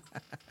month.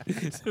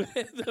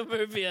 Samantha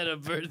Murphy had a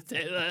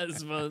birthday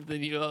last month,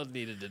 and you all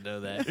needed to know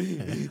that.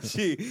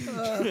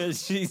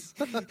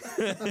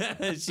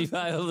 She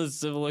filed a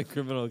civil and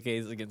criminal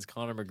case against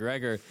Conor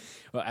McGregor.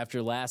 Well,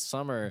 after last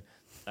summer,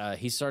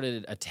 he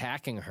started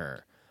attacking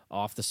her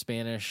off the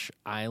Spanish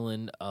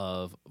island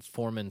of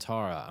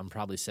Formentera. I'm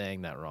probably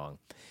saying that wrong.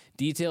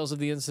 Details of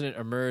the incident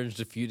emerged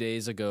a few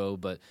days ago,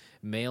 but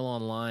Mail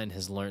Online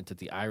has learned that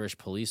the Irish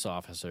police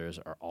officers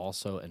are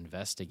also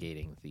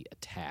investigating the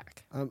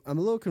attack. I'm a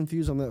little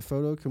confused on that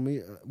photo. Can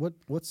we?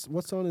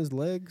 What's on his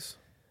legs?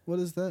 What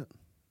is that?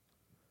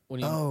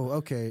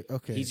 Okay.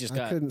 He's just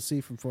I couldn't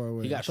see from far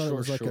away. He got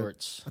short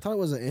shorts. I thought it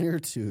was an inner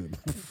tube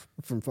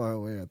from far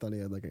away. I thought he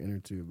had like an inner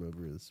tube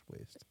over his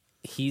waist.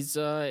 He's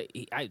I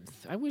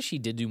wish he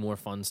did do more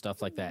fun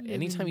stuff like that.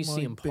 Anytime you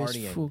see him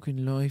partying, best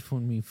fucking life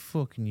on me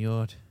fucking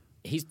yacht.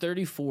 He's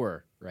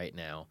 34 right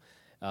now,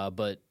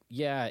 but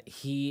yeah,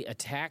 he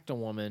attacked a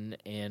woman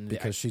and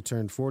because she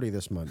turned 40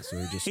 this month, so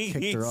he just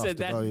kicked her off the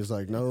boat. He was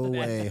like, "No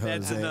way, Jose."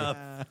 That's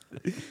enough.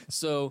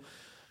 So,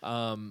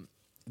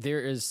 there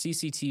is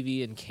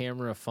CCTV and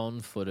camera phone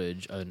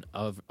footage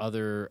of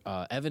other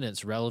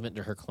evidence relevant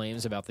to her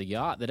claims about the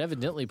yacht that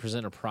evidently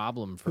present a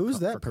problem for Who's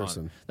that for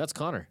person? Connor. That's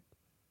Connor.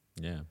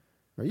 Yeah.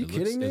 Are you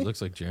kidding me? It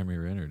looks like Jeremy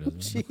Renner,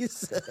 doesn't it?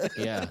 Jesus.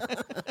 Yeah.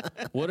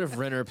 What if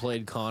Renner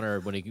played Connor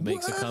when he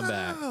makes a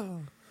comeback?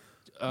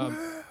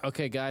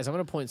 Okay, guys, I'm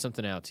going to point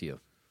something out to you.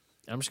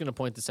 I'm just going to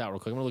point this out real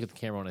quick. I'm going to look at the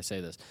camera when I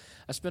say this.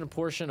 I spent a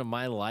portion of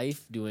my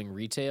life doing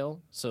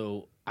retail,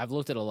 so I've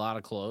looked at a lot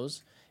of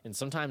clothes, and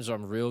sometimes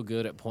I'm real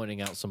good at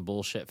pointing out some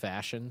bullshit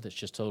fashion that's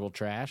just total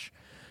trash.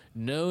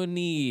 No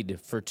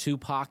need for 2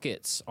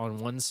 pockets on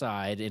one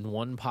side and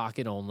 1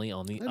 pocket only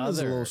on the other. That is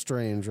a little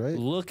strange, right?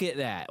 Look at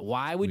that.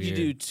 Why would you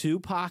do 2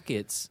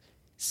 pockets,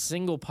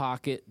 single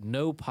pocket,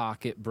 no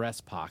pocket,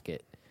 breast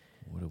pocket?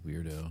 What a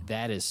weirdo.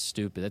 That is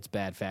stupid. That's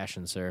bad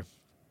fashion, sir.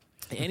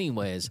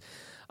 Anyways,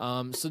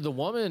 so the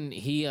woman,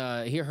 he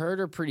hurt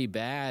her pretty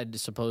bad,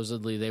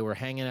 supposedly. They were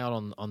hanging out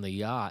on the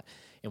yacht.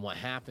 And what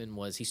happened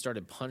was he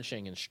started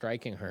punching and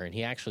striking her, and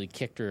he actually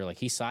kicked her, like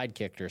he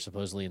side-kicked her,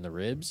 supposedly in the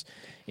ribs,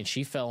 and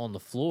she fell on the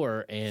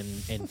floor,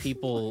 and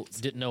people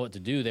didn't know what to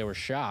do. They were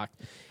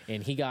shocked,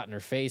 and he got in her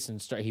face, and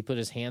he put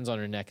his hands on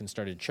her neck and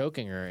started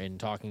choking her and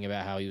talking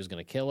about how he was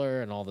going to kill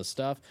her and all this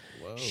stuff.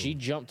 Whoa. She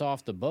jumped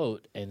off the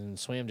boat and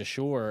swam to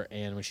shore,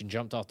 and when she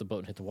jumped off the boat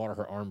and hit the water,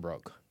 her arm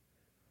broke.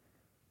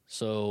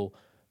 So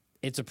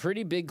it's a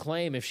pretty big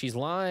claim. If she's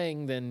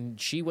lying, then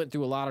she went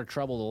through a lot of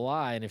trouble to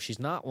lie. And if she's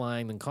not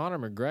lying, then Conor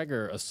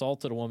McGregor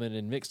assaulted a woman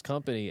in mixed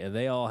company, and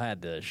they all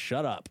had to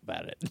shut up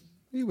about it.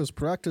 He was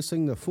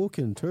practicing the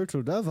fucking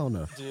turtle dove on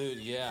her. Dude,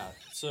 yeah.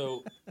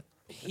 So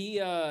he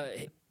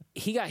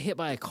got hit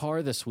by a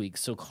car this week,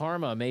 so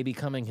karma may be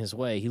coming his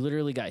way. He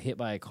literally got hit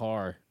by a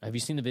car. Have you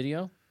seen the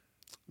video?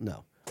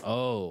 No.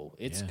 Oh,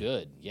 it's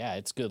good. Yeah,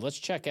 it's good. Let's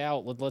check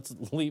out. Let's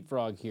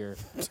leapfrog here.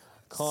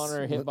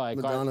 Connor hit by a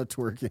car. Madonna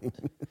twerking.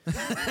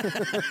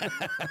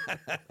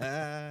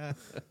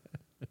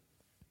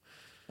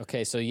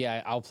 Okay, so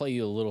yeah, I'll play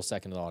you a little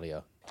second of the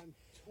audio.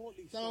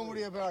 Don't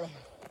worry about it.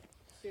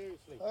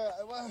 Seriously.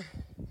 Well,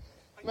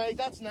 mate,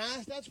 that's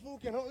nice. That's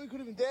fucking hot. We could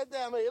have been dead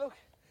there, mate. Look.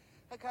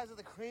 That guy's got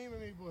the cream in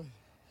me, boy.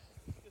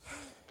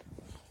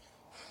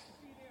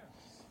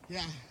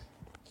 Yeah.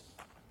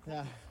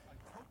 Yeah.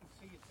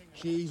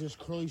 Jesus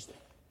Christ.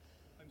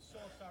 I'm so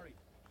sorry.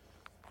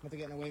 I'm to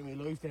getting away with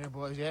my life there,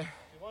 boys, yeah? Do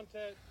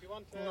you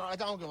want to... No, I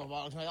don't give a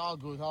bollocks, mate. All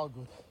good, all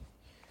good.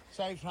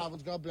 Safe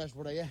travels. God bless,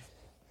 brother, yeah?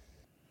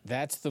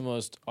 That's the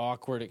most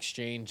awkward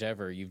exchange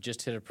ever. You've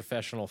just hit a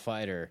professional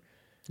fighter.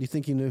 You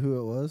think you knew who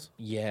it was?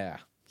 Yeah.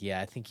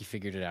 Yeah, I think he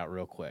figured it out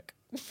real quick.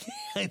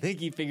 I think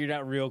he figured it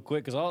out real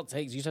quick because all it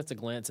takes, you just have to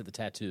glance at the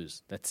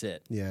tattoos. That's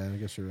it. Yeah, I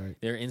guess you're right.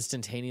 They're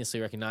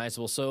instantaneously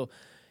recognizable. So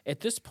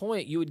at this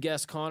point, you would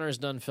guess Connor's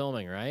done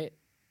filming, right?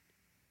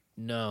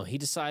 No, he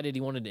decided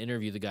he wanted to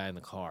interview the guy in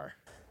the car.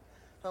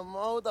 I'm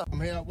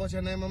here. What's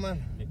your name, my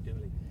man? Nick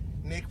Dibley.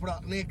 Nick, bro.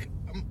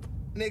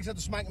 Nick's had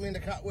to smack me in the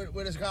car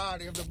with his car.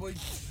 He have the boy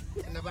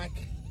in the back.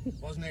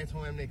 Wasn't there to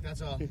him, Nick.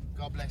 That's all.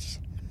 God bless.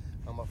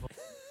 I'm a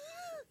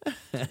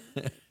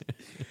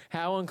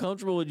How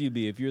uncomfortable would you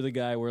be if you're the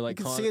guy where like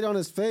You can see it on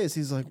his face.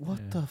 He's like,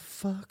 what the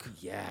fuck?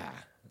 Yeah.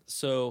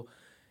 So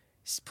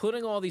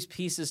putting all these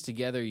pieces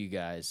together, you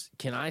guys,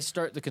 can I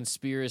start the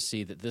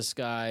conspiracy that this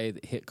guy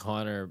that hit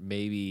Connor,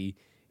 maybe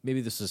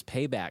this was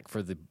payback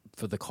for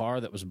the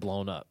car that was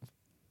blown up?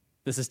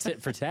 This is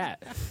tit for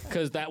tat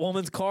because that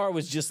woman's car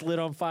was just lit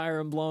on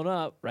fire and blown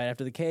up right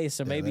after the case.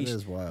 So maybe that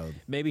is wild.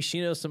 Maybe she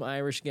knows some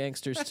Irish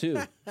gangsters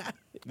too.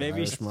 Maybe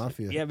Irish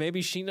mafia. Yeah,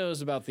 maybe she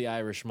knows about the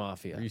Irish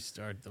mafia.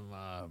 Restart the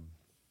mob.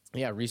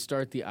 Yeah,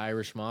 restart the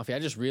Irish mafia. I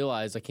just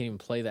realized I can't even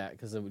play that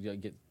because it would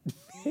get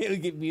it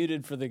would get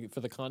muted for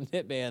the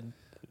content ban.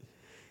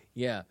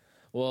 Yeah.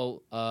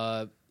 Well,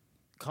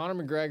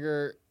 Conor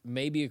McGregor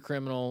may be a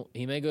criminal.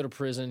 He may go to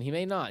prison. He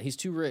may not. He's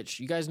too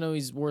rich. You guys know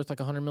he's worth like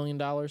 $100 million.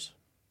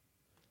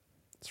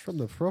 It's from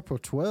the Proper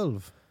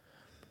 12.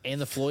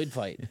 And the Floyd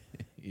fight.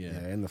 Yeah,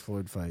 and the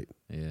Floyd fight.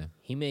 Yeah.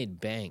 He made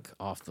bank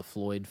off the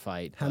Floyd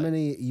fight. How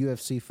many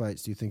UFC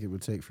fights do you think it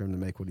would take for him to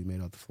make what he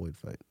made off the Floyd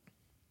fight?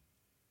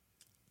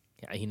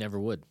 Yeah, he never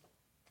would.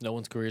 No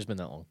one's career's been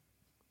that long.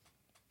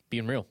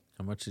 Being real.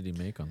 How much did he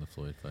make on the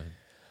Floyd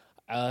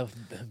fight?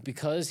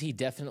 Because he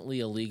definitely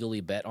illegally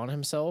bet on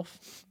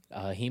himself,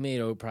 he made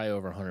probably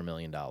over $100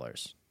 million.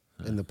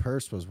 And the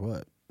purse was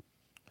what?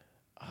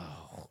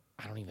 Oh,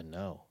 I don't even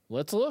know.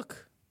 Let's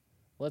look.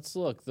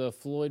 The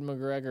Floyd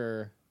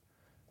McGregor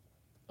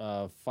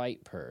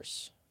fight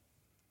purse.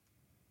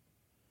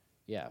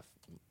 Yeah,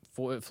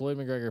 Floyd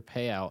McGregor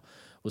payout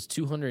was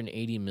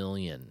 $280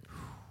 million.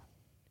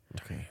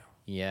 Okay.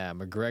 Yeah,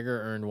 McGregor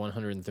earned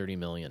 $130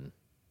 million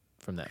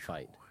from that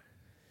fight.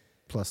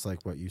 Plus,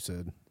 like what you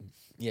said.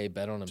 Yeah, he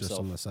bet on himself. Just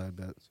on the side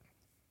bets.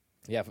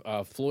 Yeah,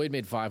 Floyd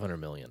made $500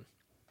 million.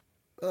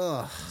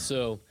 Ugh.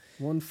 So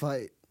one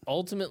fight.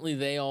 Ultimately,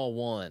 they all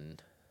won.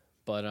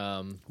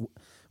 But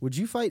would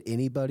you fight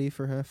anybody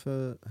for half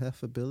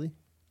a billy?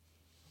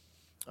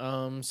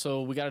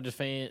 So we got to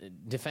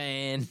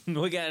defend.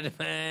 We got to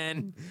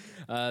defend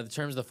the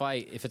terms of the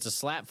fight. If it's a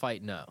slap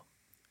fight, no,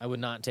 I would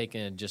not take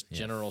a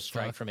general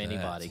strike from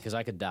anybody because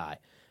I could die.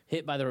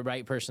 Hit by the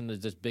right person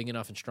that's just big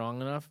enough and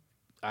strong enough,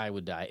 I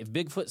would die. If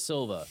Bigfoot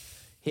Silva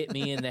hit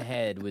me in the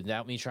head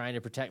without me trying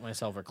to protect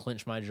myself or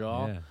clench my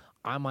jaw,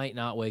 I might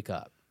not wake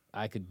up.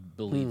 I could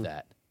believe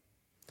that.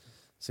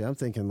 See, I'm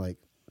thinking like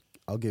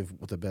I'll give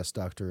the best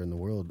doctor in the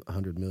world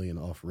 $100 million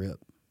off rip.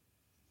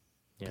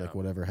 Yeah. Like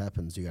whatever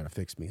happens, you got to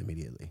fix me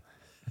immediately.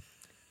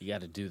 You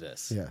got to do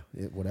this. Yeah,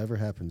 whatever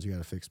happens, you got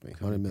to fix me.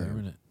 $100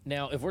 million.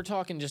 Now, if we're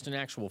talking just an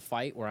actual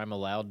fight where I'm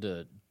allowed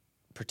to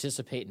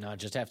participate, not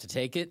just have to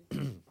take it,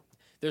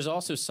 there's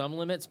also some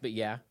limits. But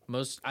yeah,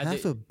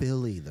 half a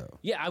billy though.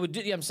 Yeah, I would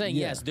do. Yeah, I'm saying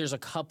yes. There's a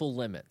couple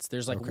limits.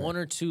 There's like one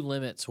or two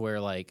limits where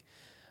like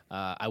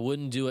I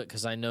wouldn't do it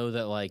because I know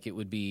that like it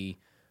would be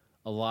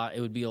a lot.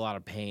 It would be a lot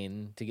of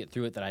pain to get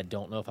through it. That I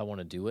don't know if I want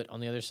to do it. On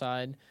the other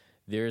side,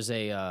 there's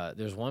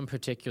one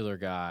particular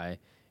guy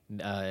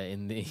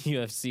in the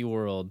UFC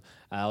world.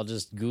 I'll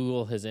just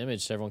Google his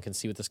image so everyone can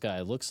see what this guy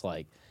looks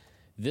like.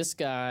 This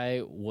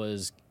guy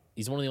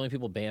he's one of the only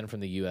people banned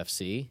from the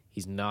UFC.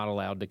 He's not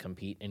allowed to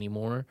compete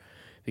anymore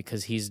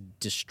because he's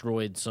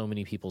destroyed so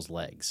many people's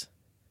legs.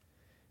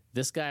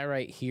 This guy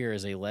right here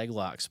is a leg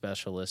lock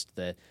specialist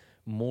that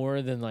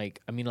more than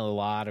a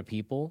lot of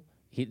people,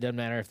 it doesn't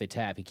matter if they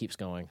tap, he keeps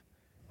going.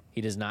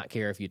 He does not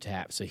care if you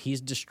tap. So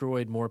he's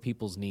destroyed more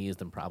people's knees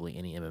than probably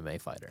any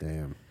MMA fighter.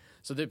 Damn.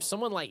 So there's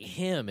someone like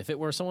him. If it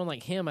were someone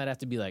like him, I'd have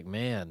to be like,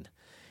 man,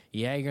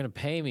 yeah, you're going to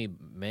pay me.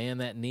 Man,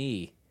 that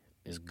knee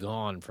is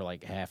gone for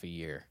like half a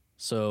year.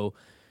 So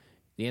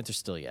the answer's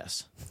still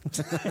yes.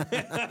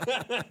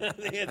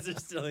 The answer's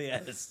still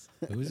yes.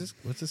 Who is this?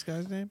 What's this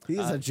guy's name?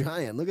 He's a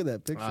giant. Look at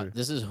that picture.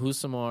 This is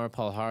Husamar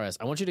Palhares.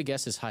 I want you to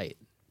guess his height.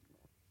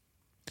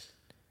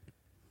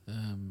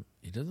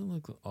 He doesn't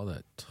look all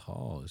that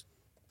tall.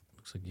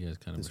 Looks Looks like he has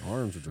kind of His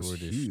arms are just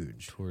shortish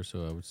huge.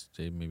 torso. I would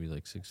say maybe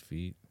like 6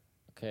 feet.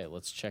 Okay,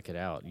 let's check it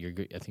out. I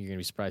think you're gonna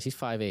be surprised. He's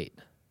 5'8".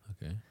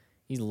 Okay.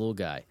 He's a little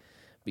guy,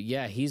 but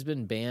yeah, he's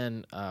been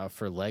banned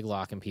for leg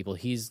locking people.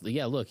 He's that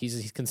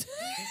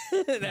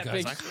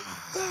big.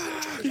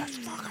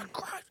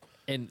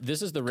 And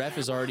this is the ref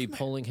is already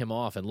pulling him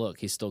off, and look,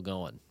 he's still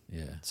going.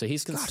 Yeah. So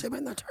he's Got him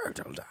in the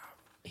turtle down.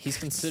 he's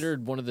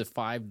considered one of the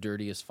 5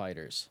 dirtiest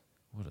fighters.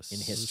 What a in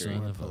history.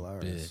 son of a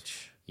Hilarious.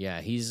 bitch.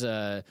 Yeah, he's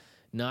not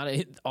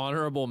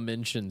honorable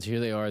mentions. Here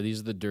they are.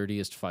 These are the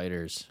dirtiest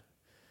fighters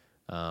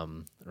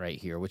right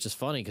here, which is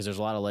funny because there's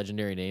a lot of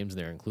legendary names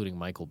there, including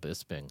Michael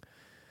Bisping,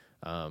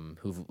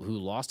 who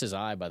lost his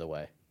eye, by the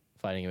way,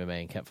 fighting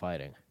MMA and kept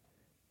fighting.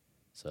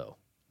 So,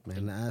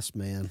 Man, the ass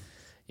man.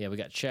 yeah, we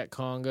got Chet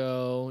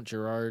Congo,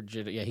 Gerard.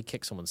 Yeah, he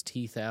kicked someone's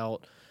teeth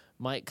out.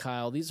 Mike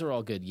Kyle. These are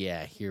all good.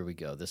 Yeah, here we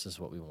go. This is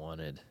what we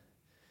wanted.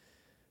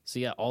 So,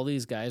 yeah, all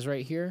these guys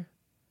right here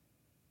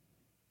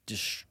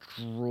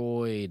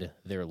destroyed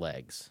their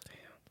legs.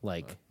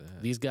 Like,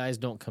 these guys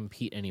don't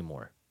compete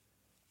anymore.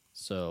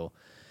 So,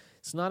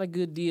 it's not a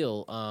good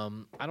deal.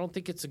 I don't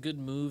think it's a good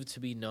move to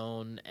be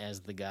known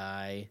as the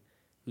guy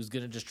who's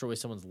going to destroy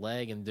someone's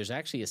leg. And there's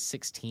actually a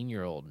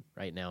 16-year-old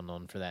right now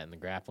known for that in the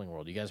grappling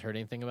world. You guys heard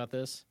anything about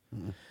this?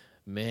 Mm-hmm.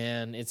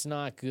 Man, it's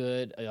not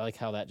good. I like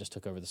how that just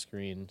took over the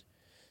screen.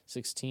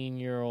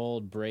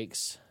 16-year-old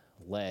breaks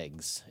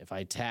legs. If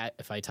I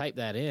type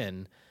that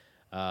in,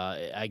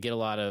 I get a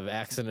lot of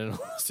accidental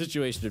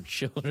situation of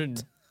children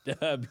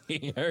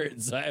being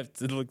hurt, so I have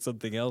to look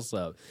something else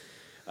up.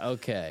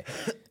 Okay,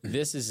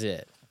 this is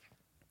it.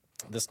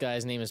 This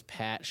guy's name is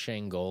Pat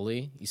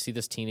Shangoli. You see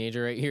this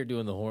teenager right here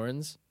doing the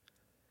horns?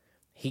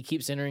 He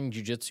keeps entering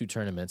jiu-jitsu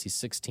tournaments. He's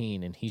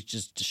 16, and he's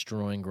just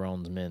destroying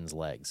grown men's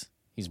legs.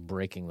 He's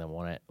breaking them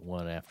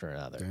one after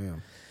another.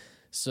 Damn.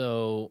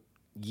 So,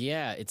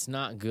 yeah, it's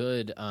not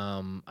good.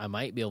 I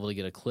might be able to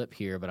get a clip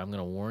here, but I'm going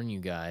to warn you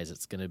guys.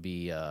 It's going to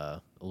be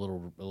a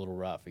little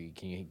rough.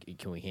 Can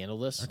we handle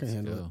this? I can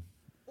handle it.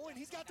 Oh, and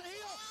he's got the heel.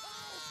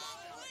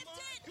 Oh,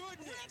 my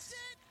goodness.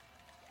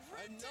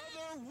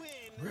 Another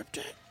win. Ripped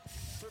it.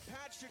 For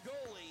Pat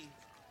Shigoli.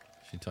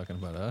 She talking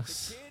about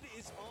us? The kid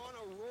is on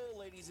a roll,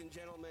 ladies and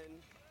gentlemen.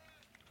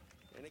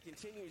 And it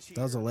continues here.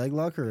 That was a leg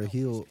lock or a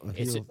heel?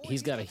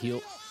 He's got a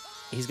heel.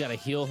 He's got a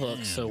heel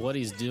hook. So what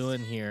he's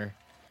doing here,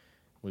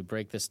 we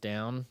break this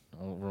down.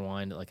 I'll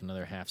rewind it like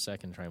another half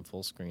second. Try and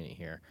full screen it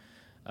here.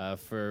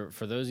 For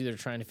those of you that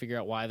are trying to figure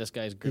out why this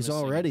guy's grimacing,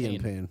 He's already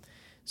in pain.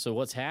 So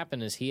what's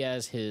happened is he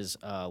has his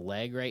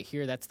leg right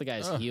here. That's the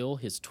guy's heel.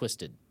 He's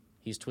twisted.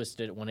 He's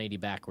twisted at 180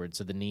 backwards,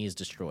 so the knee is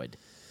destroyed.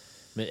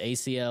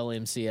 ACL,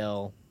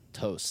 MCL,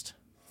 toast.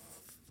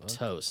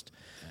 Toast.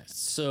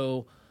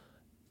 So,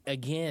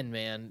 again,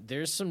 man,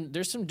 there's some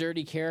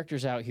dirty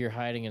characters out here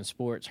hiding in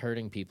sports,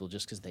 hurting people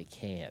just because they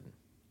can.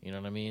 You know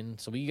what I mean?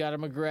 So you got a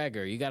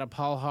McGregor, you got a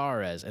Paul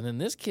Juarez, and then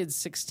this kid's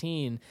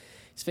 16.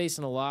 He's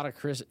facing a lot of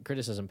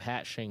criticism,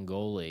 Pat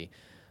Shangoli.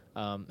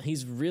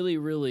 He's really,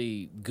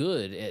 really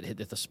good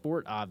at the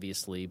sport,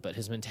 obviously, but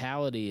his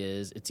mentality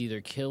is it's either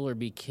kill or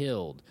be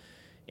killed.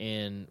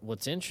 And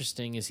what's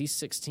interesting is he's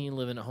 16,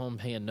 living at home,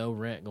 paying no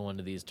rent, going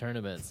to these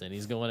tournaments, and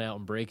he's going out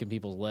and breaking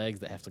people's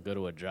legs that have to go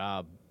to a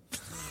job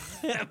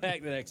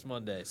back the next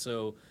Monday.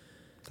 So,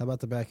 how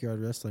about the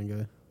backyard wrestling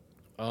guy?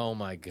 Oh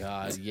my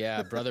God,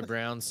 yeah. Brother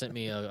Brown sent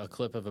me a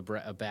clip of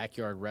a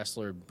backyard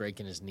wrestler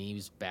breaking his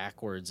knees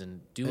backwards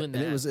and doing that.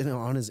 And it was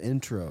on his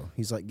intro.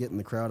 He's like getting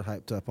the crowd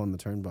hyped up on the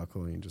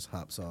turnbuckle, and he just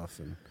hops off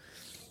and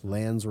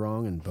lands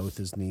wrong, and both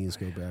his knees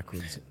go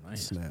backwards.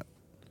 Nice. Snap.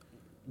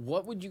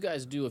 What would you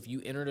guys do if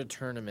you entered a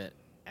tournament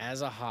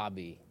as a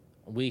hobby,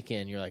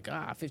 weekend? You're like,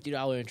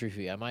 $50 entry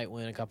fee. I might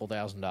win a couple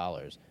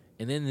 $1,000s.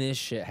 And then this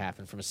shit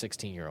happened from a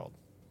 16-year-old.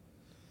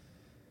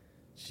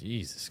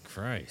 Jesus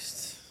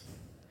Christ.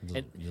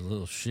 You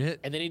little shit.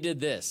 And then he did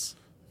this.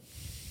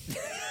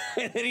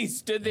 And then he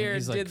stood there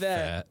and did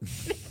that.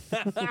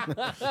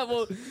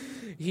 Well,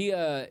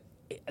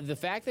 the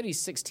fact that he's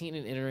 16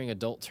 and entering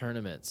adult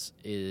tournaments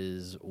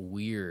is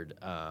weird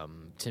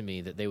to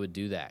me that they would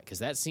do that. Because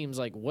that seems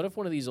like, what if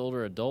one of these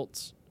older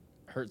adults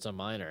hurts a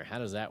minor? How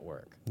does that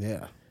work?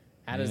 Yeah.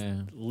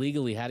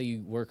 Legally, how do you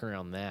work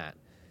around that?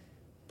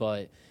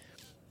 But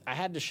I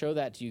had to show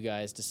that to you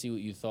guys to see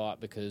what you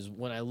thought, because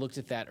when I looked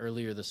at that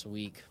earlier this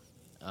week,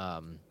 I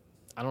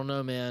don't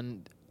know,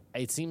 man.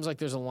 It seems like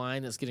there's a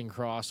line that's getting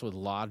crossed with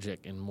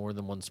logic in more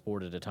than one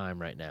sport at a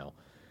time right now,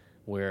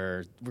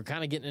 where we're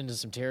kind of getting into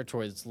some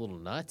territory that's a little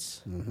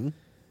nuts.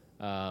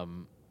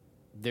 Mm-hmm.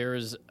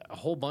 There's a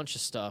whole bunch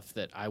of stuff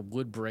that I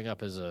would bring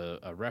up as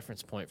a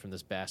reference point from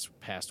this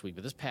past week,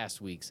 but this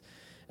past week's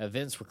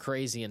events were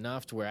crazy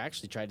enough to where I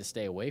actually tried to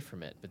stay away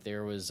from it. But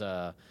there was,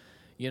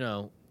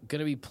 going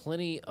to be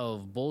plenty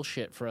of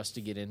bullshit for us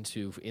to get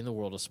into in the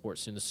world of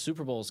sports soon. The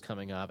Super Bowl is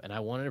coming up, and I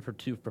wanted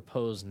to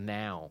propose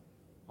now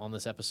on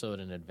this episode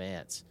in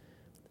advance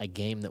a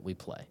game that we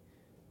play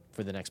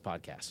for the next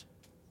podcast.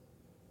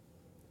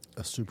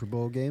 A Super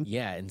Bowl game?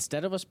 Yeah,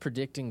 instead of us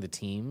predicting the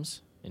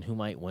teams and who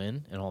might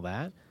win and all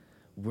that,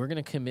 we're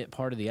going to commit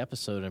part of the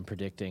episode in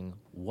predicting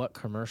what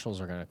commercials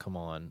are going to come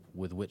on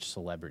with which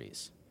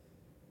celebrities.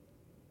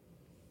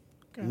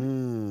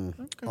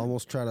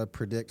 Almost try to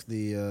predict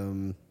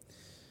the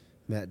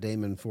Matt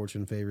Damon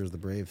 "Fortune Favors the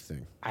Brave"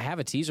 thing. I have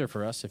a teaser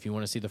for us if you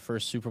want to see the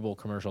first Super Bowl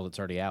commercial that's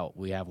already out.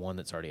 We have one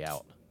that's already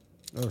out.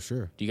 Oh,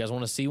 sure. Do you guys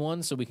want to see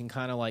one so we can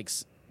kind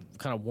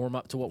of warm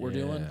up to what we're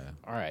doing?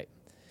 All right.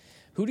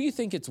 Who do you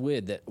think it's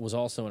with that was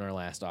also in our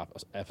last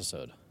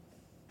episode?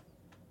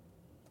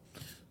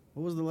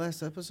 What was the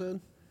last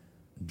episode?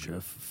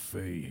 Jeff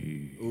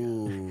Fahey.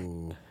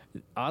 Ooh.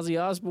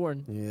 Ozzy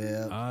Osbourne.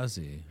 Yeah.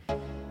 Ozzy.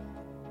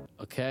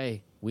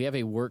 Okay. We have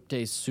a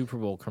Workday Super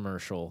Bowl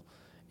commercial.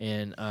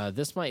 And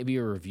this might be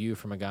a review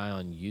from a guy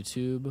on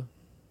YouTube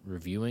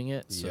reviewing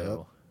it.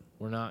 So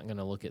we're not going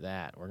to look at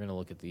that. We're going to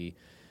look at the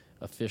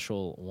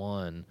official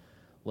one.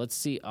 Let's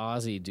see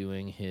Ozzy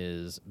doing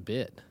his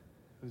bit.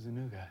 Who's the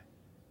new guy?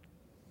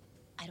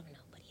 I don't know,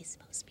 but he's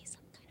supposed to be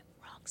some kind of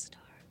rock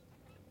star.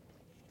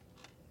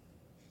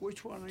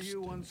 Which one of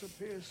you wants a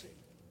piercing?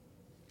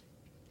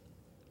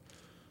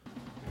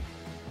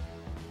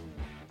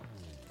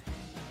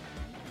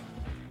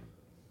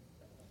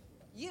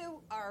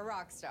 You are a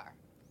rock star.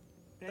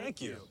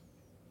 Thank you.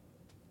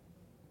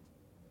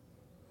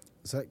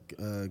 Is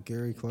that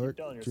Gary Clark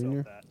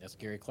Jr.? That's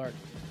Gary Clark.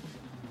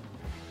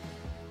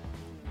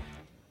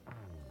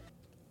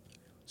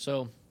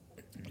 So,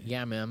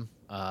 yeah, man.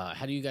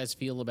 How do you guys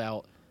feel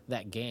about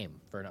that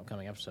game for an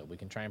upcoming episode? We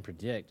can try and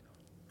predict.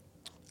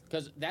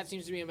 Because that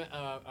seems to be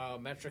a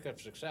metric of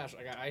success.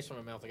 I got ice on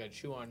my mouth. I got to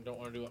chew on. Don't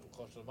want to do it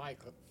close to the mic.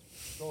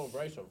 So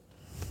abrasive.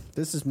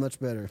 This is much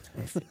better.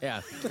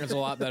 Yeah, it's a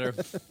lot better.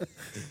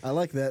 I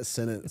like that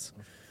sentence.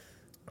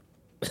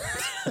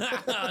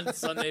 On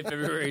Sunday,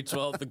 February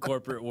 12th, the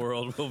corporate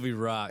world will be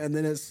rocked. And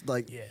then it's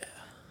like,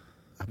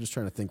 I'm just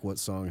trying to think what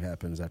song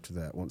happens after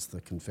that. Once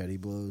the confetti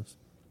blows,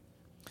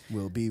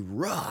 will be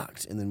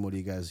rocked. And then what do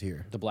you guys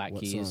hear? The Black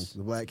Keys. Song?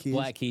 The Black Keys?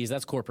 Black Keys,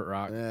 that's corporate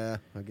rock. Yeah,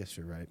 I guess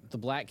you're right. The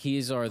Black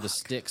Keys are the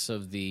Sticks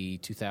of the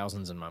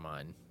 2000s in my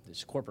mind.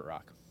 It's corporate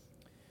rock.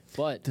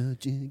 But the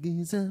jig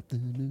up, the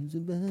news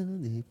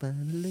about they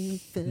finally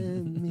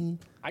found me.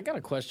 I got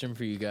a question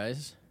for you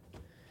guys.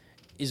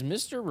 Is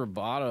Mr.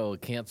 Roboto a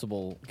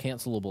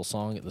cancelable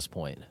song at this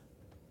point?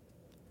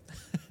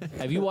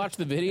 Have you watched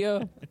the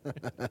video?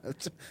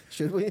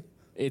 Should we?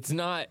 It's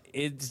not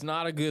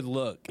a good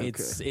look.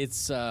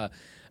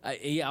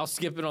 Okay. I'll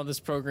skip it on this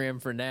program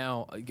for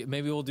now.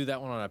 Maybe we'll do that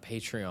one on a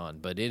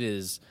Patreon. But it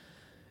is,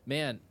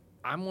 man,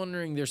 I'm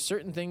wondering, there's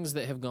certain things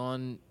that have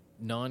gone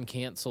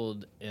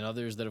non-canceled and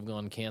others that have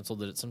gone canceled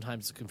that it's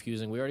sometimes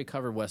confusing. We already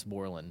covered West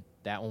Borland.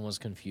 That one was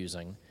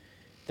confusing.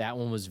 That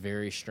one was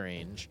very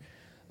strange.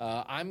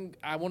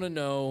 I want to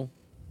know,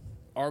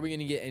 are we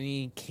going to get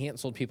any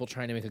canceled people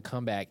trying to make a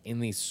comeback in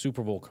these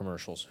Super Bowl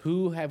commercials?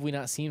 Who have we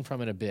not seen from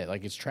in a bit?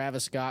 Like, is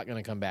Travis Scott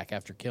going to come back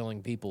after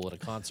killing people at a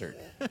concert?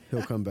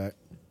 He'll come back.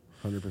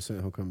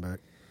 100% he'll come back.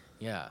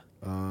 Yeah.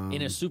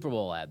 In a Super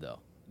Bowl ad, though.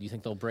 Do you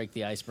think they'll break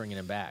the ice bringing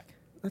him back?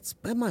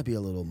 That might be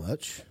a little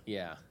much.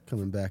 Yeah.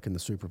 Coming back in the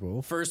Super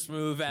Bowl. First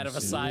move out of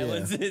a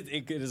silence,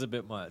 it is a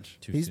bit much.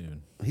 Too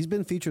soon. He's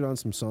been featured on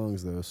some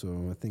songs, though,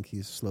 so I think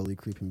he's slowly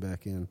creeping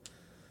back in.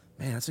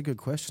 Man, that's a good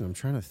question. I'm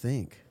trying to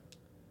think.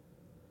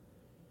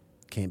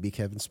 Can't be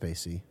Kevin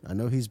Spacey. I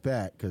know he's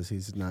back because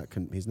he's not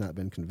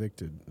been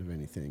convicted of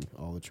anything.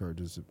 All the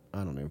charges,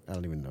 I don't know. I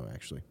don't even know,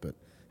 actually. But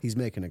he's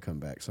making a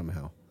comeback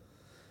somehow.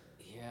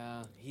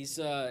 Yeah, he's.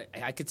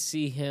 I could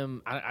see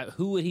him.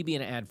 Who would he be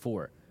an ad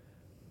for?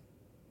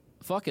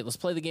 Fuck it, let's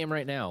play the game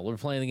right now. We're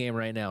playing the game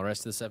right now.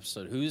 Rest of this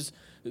episode.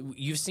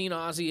 You've seen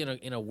Ozzy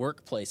in a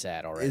workplace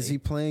ad already? Is he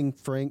playing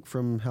Frank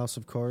from House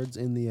of Cards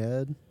in the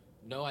ad?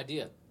 No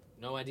idea.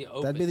 No idea.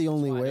 Open. That'd be the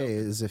only way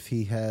open. is if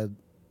he had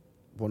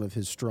one of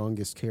his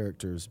strongest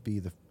characters be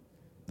the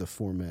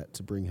format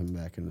to bring him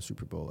back in the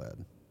Super Bowl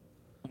ad.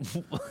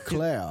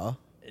 Claire.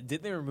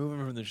 Didn't they remove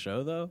him from the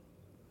show though?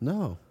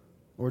 No,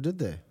 or did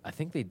they? I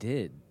think they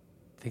did.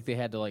 I think they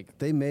had to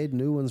They made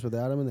new ones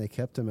without him and they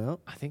kept him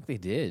out? I think they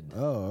did.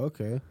 Oh,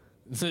 okay.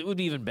 So it would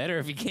be even better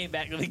if he came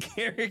back to the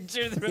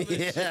character from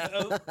the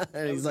show.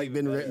 And he's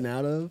been written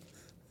out of.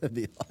 That'd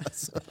be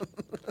awesome.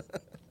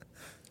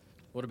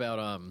 What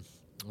about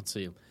let's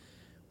see.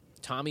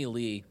 Tommy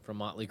Lee from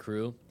Motley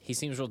Crue. He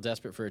seems real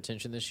desperate for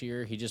attention this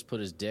year. He just put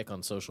his dick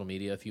on social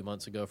media a few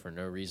months ago for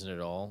no reason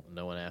at all.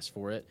 No one asked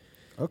for it.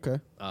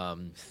 Okay.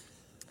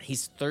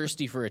 He's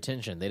thirsty for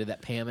attention. They did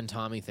that Pam and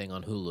Tommy thing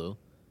on Hulu.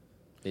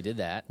 They did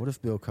that. What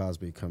if Bill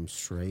Cosby comes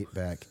straight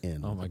back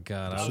in? Oh my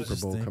God! I was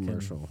Super Bowl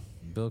commercial.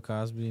 Bill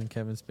Cosby and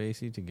Kevin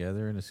Spacey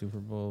together in a Super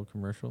Bowl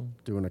commercial,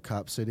 doing a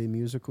Cop City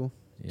musical.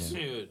 Yeah.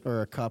 Dude.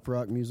 Or a cop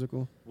rock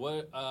musical.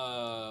 What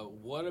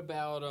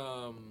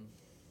about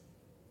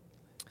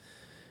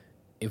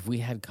if we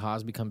had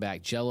Cosby come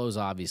back? Jell-O's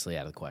obviously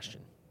out of the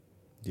question.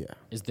 Yeah.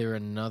 Is there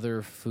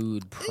another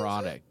food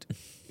product?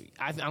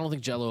 I don't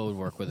think Jell-O would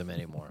work with him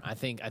anymore. I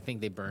think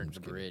they burned the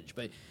bridge.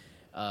 But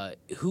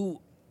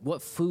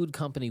what food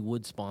company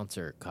would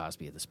sponsor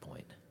Cosby at this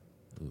point?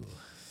 Ooh.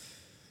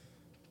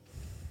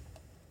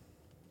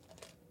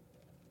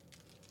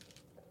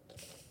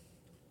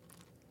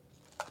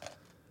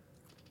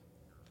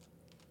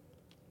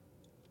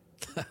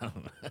 No,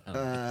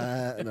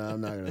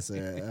 I'm not gonna say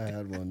it. I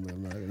had one, but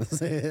I'm not gonna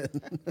say it.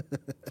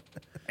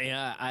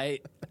 Yeah,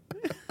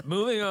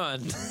 moving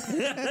on.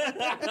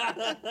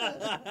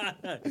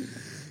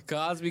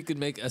 Cosby could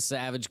make a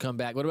savage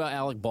comeback. What about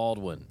Alec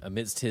Baldwin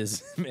amidst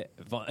his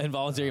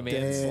involuntary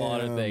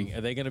manslaughter thing? Are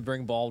they going to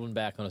bring Baldwin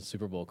back on a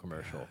Super Bowl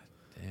commercial?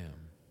 Damn.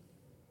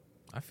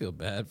 I feel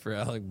bad for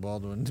Alec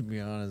Baldwin, to be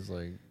honest.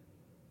 Like,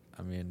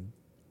 I mean,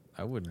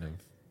 I wouldn't have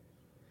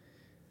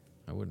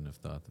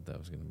thought that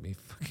was going to be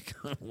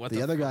fucking. What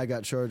the other guy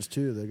got charged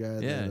too. The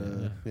guy. Yeah,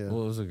 yeah.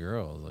 Well, it was a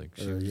girl. Like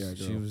she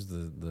girl. was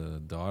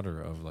the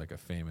daughter of like a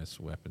famous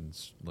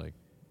weapons like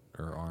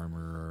or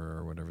armor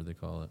or whatever they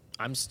call it.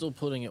 I'm still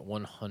putting it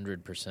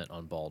 100%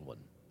 on Baldwin.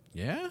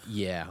 Yeah?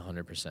 Yeah,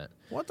 100%.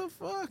 What the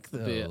fuck,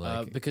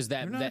 though? Because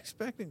you're not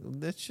expecting...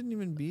 That shouldn't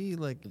even be,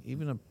 like,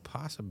 even a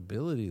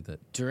possibility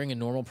that... During a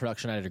normal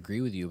production, I'd agree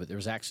with you, but there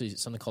was actually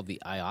something called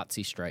the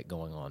IATSE strike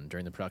going on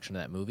during the production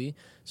of that movie.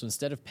 So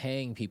instead of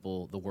paying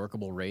people the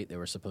workable rate they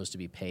were supposed to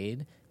be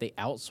paid, they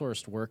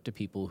outsourced work to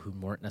people who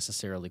weren't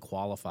necessarily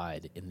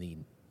qualified in the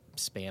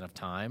span of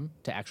time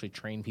to actually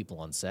train people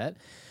on set.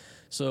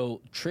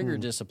 So trigger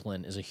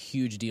discipline is a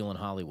huge deal in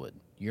Hollywood.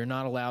 You're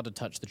not allowed to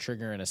touch the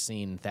trigger in a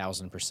scene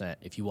 1,000%.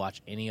 If you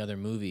watch any other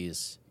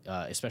movies,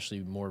 especially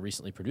more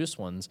recently produced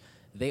ones,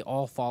 they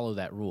all follow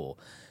that rule.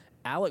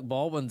 Alec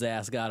Baldwin's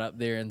ass got up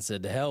there and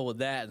said, "To hell with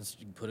that,"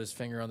 and put his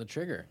finger on the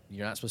trigger.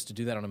 You're not supposed to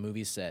do that on a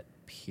movie set,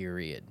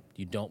 period.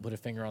 You don't put a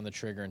finger on the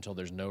trigger until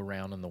there's no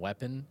round in the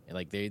weapon.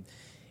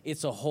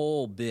 It's a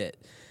whole bit.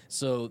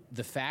 So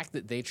the fact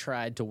that they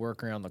tried to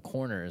work around the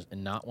corners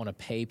and not want to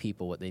pay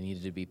people what they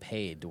needed to be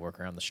paid to work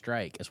around the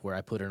strike is where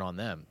I put it on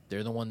them.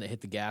 They're the one that hit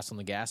the gas on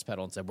the gas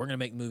pedal and said, "We're going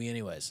to make the movie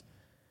anyways."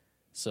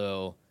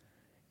 So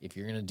if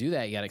you're going to do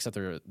that, you got to accept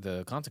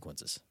the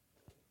consequences.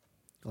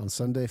 On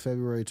Sunday,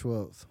 February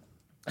 12th.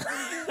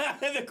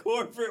 The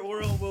corporate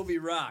world will be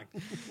rocked.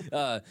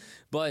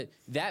 But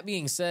that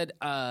being said,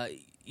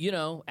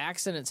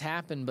 accidents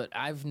happen, but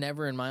I've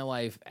never in my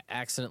life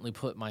accidentally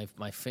put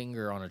my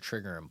finger on a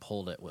trigger and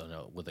pulled it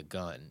with a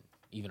gun,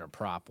 even a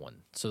prop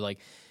one. So,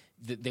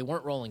 they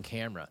weren't rolling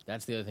camera.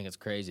 That's the other thing that's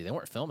crazy. They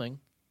weren't filming.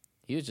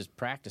 He was just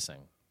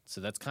practicing.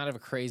 So that's kind of a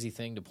crazy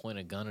thing to point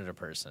a gun at a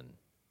person.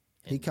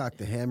 He cocked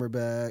the hammer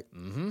back.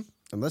 Mm-hmm.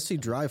 Unless he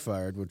dry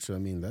fired, which, I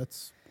mean,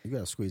 you got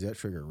to squeeze that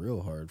trigger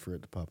real hard for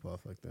it to pop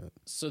off like that.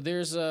 So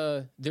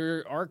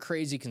there are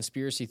crazy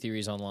conspiracy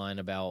theories online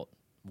about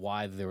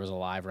why there was a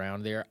live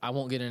round there. I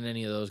won't get into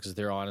any of those because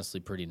they're honestly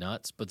pretty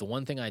nuts. But the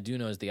one thing I do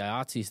know is the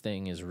IATSE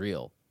thing is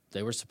real.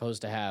 They were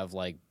supposed to have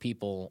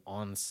people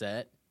on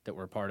set that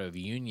were part of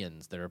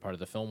unions that are part of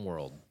the film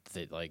world.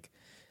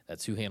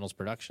 That's who handles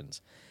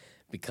productions.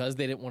 Because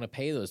they didn't want to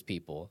pay those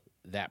people,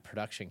 that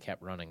production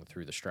kept running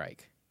through the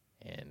strike,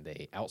 and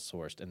they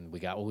outsourced, and we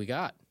got what we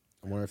got.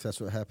 I wonder if that's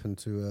what happened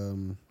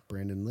to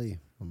Brandon Lee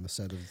on the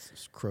set of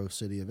Crow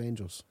City of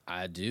Angels.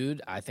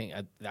 Dude,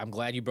 I'm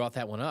glad you brought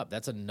that one up.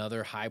 That's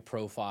another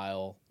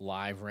high-profile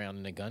live round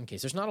in a gun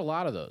case. There's not a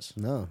lot of those.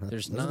 No,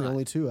 those are the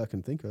only two I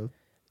can think of.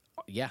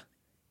 Yeah.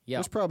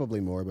 There's probably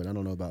more, but I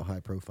don't know about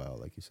high-profile,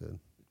 like you said.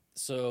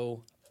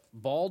 So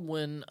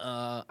Baldwin,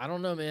 I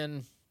don't know,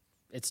 man.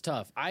 It's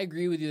tough. I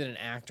agree with you that an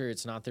actor,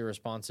 it's not their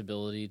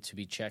responsibility to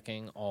be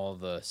checking all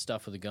the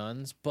stuff with the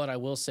guns. But I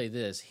will say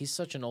this: he's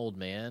such an old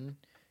man.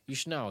 You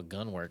should know how a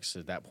gun works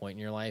at that point in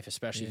your life,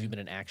 especially if you've been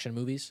in action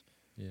movies.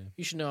 Yeah.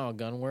 You should know how a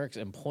gun works,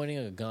 and pointing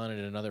a gun at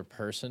another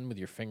person with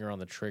your finger on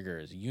the trigger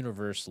is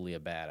universally a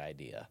bad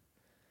idea.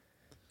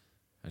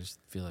 I just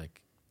feel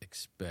like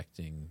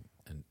expecting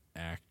an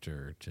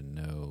actor to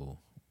know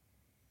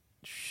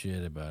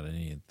shit about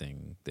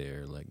anything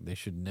there. They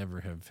should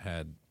never have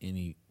had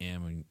any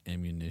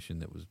ammunition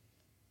that was,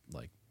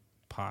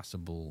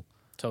 possible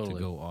to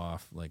go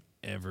off,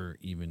 ever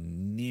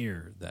even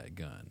near that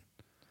gun.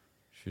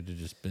 Should have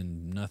just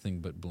been nothing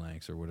but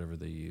blanks or whatever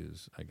they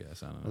use, I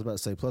guess. I don't know. I was about to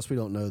say, plus we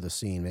don't know the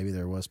scene. Maybe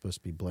there was supposed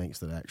to be blanks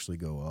that actually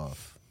go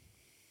off,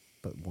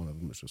 but one of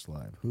them was just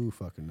live. Who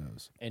fucking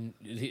knows? And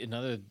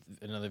another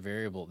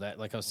variable, that,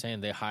 like I was saying,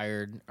 they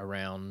hired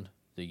around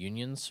the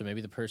unions, so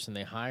maybe the person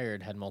they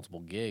hired had multiple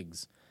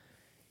gigs.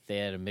 They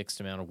had a mixed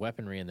amount of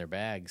weaponry in their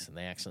bags, and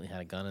they accidentally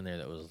had a gun in there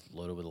that was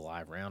loaded with a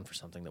live round for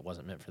something that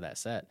wasn't meant for that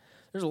set.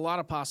 There's a lot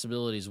of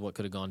possibilities of what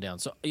could have gone down.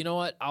 So, you know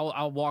what?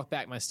 I'll walk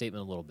back my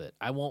statement a little bit.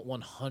 I won't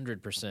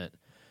 100%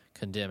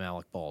 condemn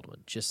Alec Baldwin.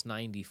 Just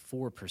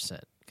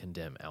 94%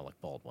 condemn Alec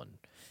Baldwin.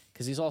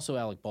 Because he's also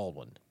Alec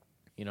Baldwin.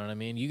 You know what I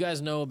mean? You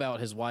guys know about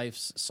his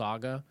wife's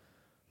saga,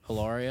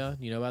 Hilaria?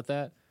 You know about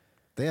that?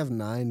 They have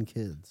 9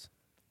 kids.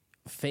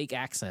 Fake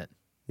accent.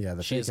 Yeah,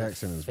 the fake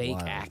accent is fake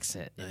wild.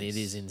 accent, and it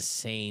is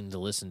insane to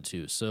listen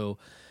to. So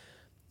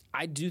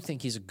I do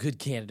think he's a good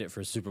candidate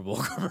for a Super Bowl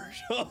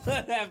commercial.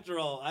 After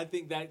all, I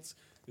think that's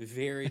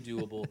very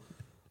doable.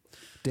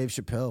 Dave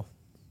Chappelle.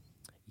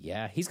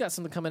 Yeah, he's got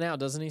something coming out,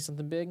 doesn't he?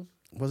 Something big?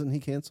 Wasn't he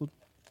canceled?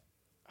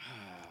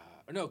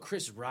 No,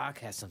 Chris Rock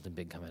has something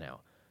big coming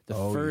out. The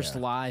first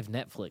live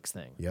Netflix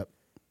thing. Yep.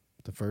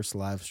 The first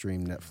live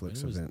stream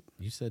Netflix event.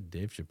 You said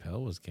Dave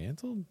Chappelle was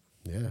canceled?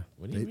 Yeah.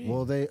 What do you mean?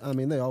 Well, they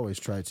always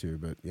try to,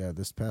 but yeah,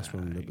 this past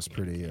one it was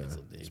pretty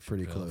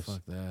close.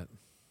 Fuck that.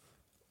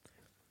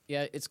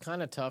 Yeah, it's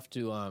kind of tough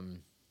to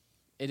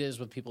it is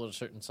with people of a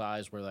certain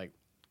size where, like,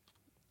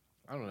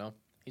 I don't know.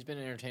 He's been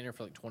an entertainer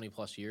for like 20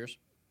 plus years.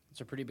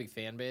 It's a pretty big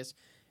fan base.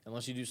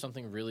 Unless you do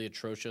something really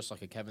atrocious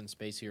like a Kevin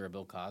Spacey or a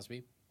Bill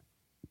Cosby,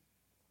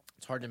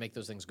 it's hard to make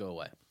those things go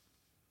away.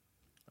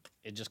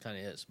 It just kind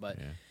of is. But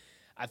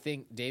I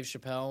think Dave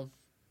Chappelle,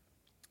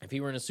 if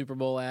he were in a Super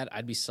Bowl ad,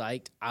 I'd be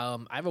psyched. I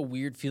have a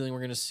weird feeling we're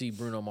going to see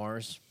Bruno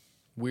Mars.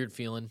 Weird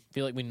feeling.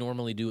 Feel like we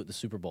normally do at the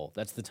Super Bowl.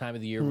 That's the time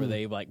of the year where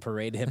they like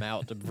parade him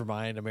out to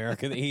remind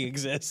America that he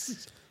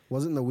exists.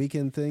 Wasn't the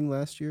Weekend thing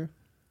last year?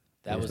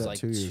 That was like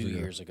 2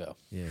 years ago.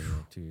 Yeah,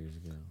 2 years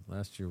ago.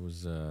 Last year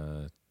was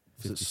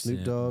 50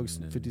 Snoop Dogg,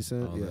 50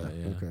 Cent?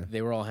 Yeah, okay.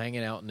 They were all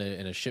hanging out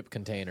in a ship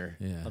container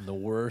on the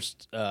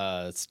worst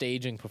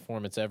staging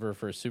performance ever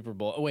for a Super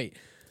Bowl. Oh, wait.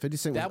 50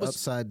 Cent was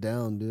upside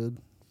down, dude.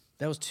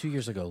 That was 2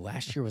 years ago.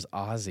 Last year was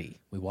Ozzy.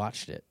 We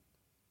watched it.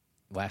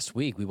 Last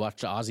week, we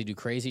watched Ozzy do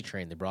Crazy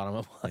Train. They brought him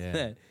up on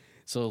that.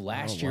 So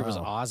last year was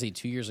Ozzy.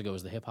 2 years ago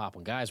was the hip hop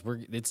one. Guys,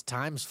 it's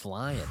time's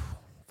flying.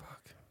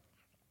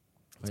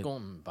 It's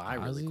going by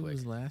really quick.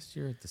 Was last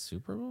year at the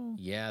Super Bowl?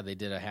 Yeah, they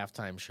did a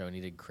halftime show and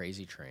he did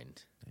Crazy Train.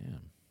 Damn,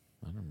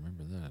 I don't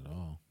remember that at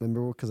all.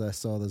 Remember because I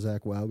saw the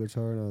Zach Wild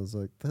guitar and I was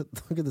like,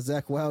 look at the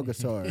Zach Wild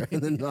guitar.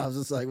 And then I was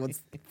just like,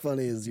 what's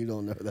funny is you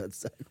don't know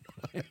that's Zach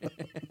Wild.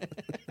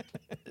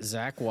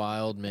 Zach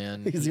Wild,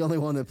 man. He's the only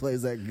one that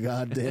plays that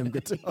goddamn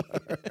guitar.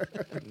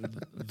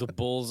 The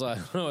bullseye.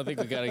 I think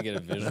we got to get a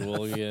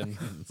visual again.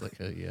 It's like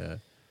a,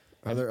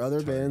 Are there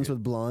other bands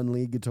with blonde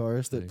lead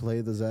guitarists that play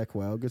the Zach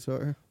Wild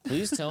guitar?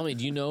 Please tell me,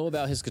 do you know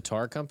about his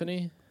guitar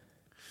company?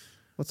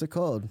 What's it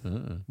called?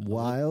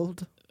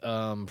 Wild?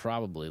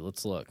 Probably.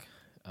 Let's look.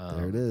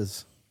 There it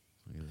is.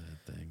 Look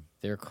at that thing.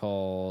 They're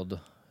called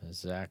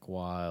Zach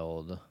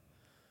Wild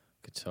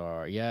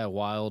Guitar. Yeah,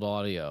 Wild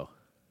Audio.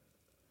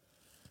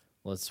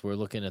 We're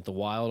looking at the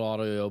Wild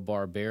Audio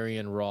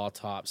Barbarian Raw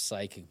Top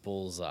Psychic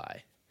Bullseye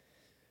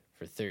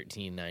for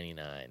 $13.99.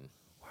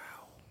 Wow.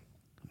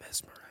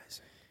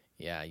 Mesmerizing.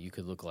 Yeah, you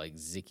could look like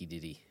Zicky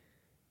Diddy.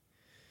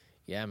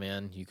 Yeah,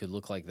 man, you could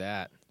look like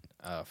that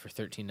for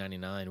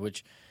 $13.99.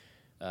 Which,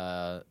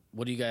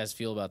 what do you guys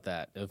feel about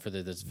that for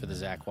the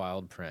Zach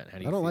Wild print? How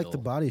do you I don't feel? like the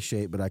body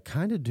shape, but I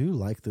kind of do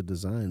like the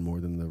design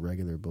more than the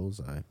regular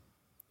bullseye.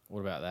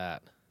 What about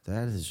that?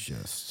 That is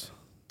just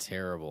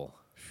terrible.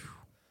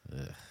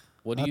 Ugh.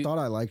 I thought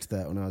I liked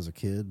that when I was a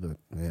kid, but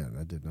man,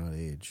 that did not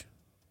age.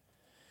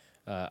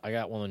 I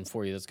got one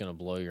for you that's going to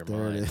blow your there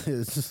mind. It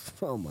is.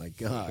 Oh, my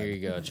God. Here you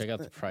go. Check out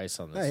the price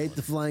on this I hate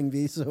the Flying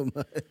V so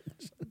much.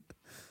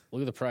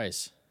 Look at the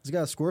price. It's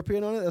got a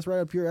scorpion on it? That's right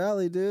up your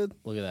alley, dude.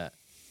 Look at that.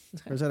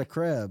 Or is that a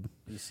crab?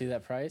 You see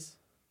that price?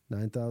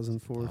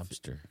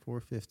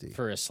 $9,450.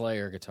 For a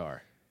Slayer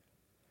guitar.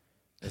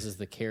 This is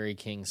the Kerry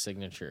King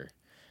signature.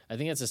 I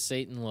think it's a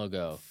Satan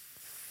logo.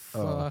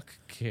 Fuck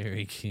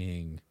Kerry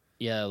King.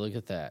 Yeah, look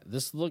at that.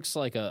 This looks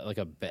like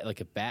a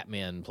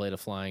Batman played a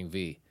Flying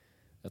V.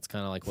 That's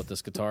kind of like what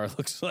this guitar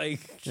looks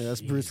like. Yeah,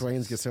 that's Bruce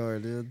Wayne's guitar,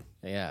 dude.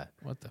 Yeah.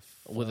 What the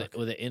fuck?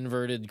 With an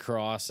inverted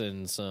cross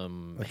and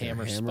some like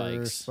hammer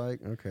spikes. Spike?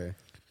 Okay.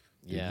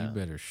 Dude, yeah. you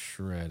better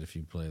shred if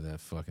you play that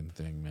fucking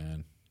thing,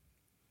 man.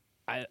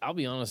 I'll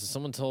be honest. If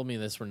someone told me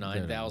this for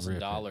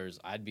 $9,000,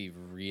 I'd be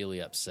really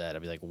upset.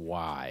 I'd be like,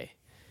 why?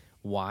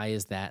 Why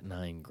is that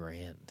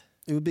 $9,000?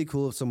 It would be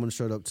cool if someone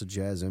showed up to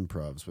jazz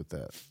improvs with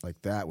that. Like,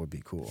 that would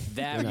be cool.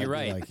 That, you're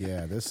right. Like,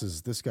 yeah,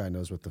 this guy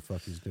knows what the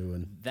fuck he's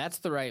doing. That's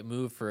the right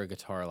move for a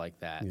guitar like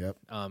that. Yep.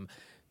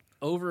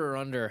 Over or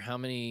under, how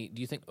many,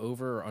 do you think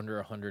over or under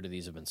 100 of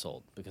these have been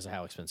sold because of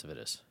how expensive it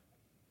is?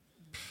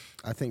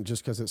 I think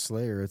just because it's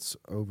Slayer, it's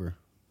over.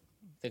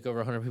 Think over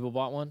 100 people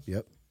bought one?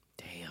 Yep.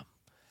 Damn.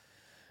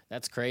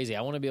 That's crazy.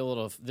 I want to be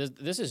able to,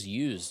 this is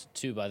used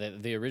too by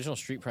the original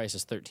street price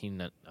is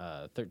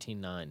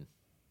 $13,900.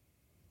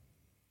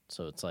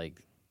 So it's like,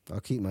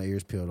 I'll keep my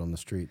ears peeled on the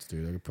streets,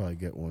 dude. I could probably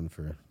get one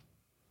for.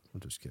 I'm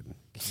just kidding.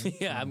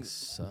 Yeah,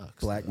 sucks.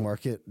 Black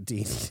market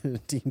Dean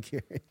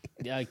Carey.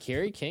 Yeah,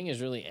 Kerry King is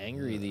really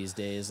angry these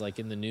days. Like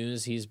in the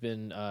news, he's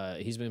been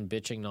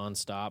bitching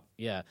nonstop.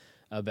 Yeah,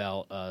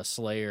 about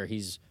Slayer.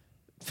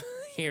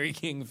 Kerry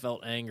King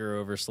felt anger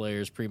over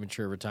Slayer's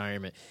premature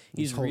retirement.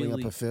 He's holding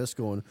really, up a fist,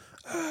 going,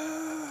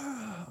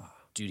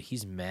 dude.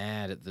 He's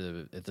mad at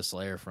the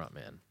Slayer front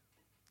man.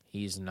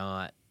 He's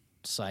not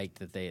psyched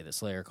that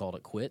Slayer called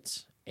it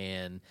quits,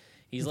 and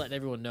he's letting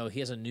everyone know he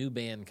has a new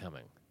band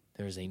coming.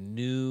 There's a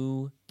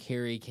new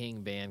Kerry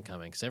King band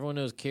coming because everyone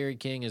knows Kerry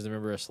King is the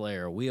member of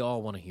Slayer. We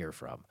all want to hear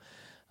from,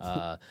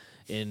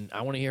 and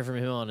I want to hear from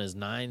him on his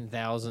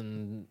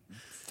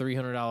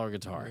 $9,300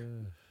 guitar.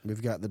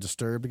 We've got the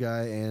Disturbed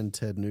guy and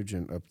Ted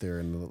Nugent up there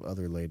in the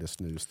other latest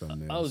news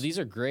thumbnails. Oh, these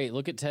are great.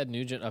 Look at Ted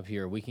Nugent up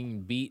here. We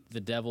can beat the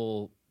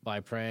devil by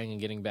praying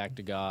and getting back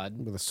to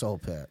God. With a soul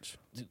patch.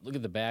 Dude, look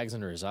at the bags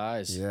under his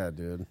eyes. Yeah,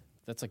 dude.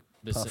 That's like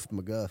Puff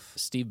McGuff.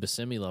 Steve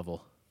Buscemi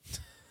level.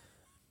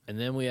 And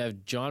then we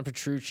have John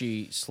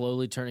Petrucci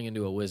slowly turning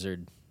into a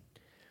wizard.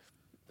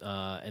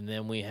 And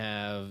then we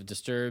have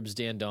Disturbed's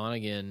Dan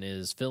Donegan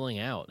is filling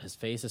out. His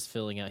face is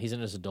filling out. He's in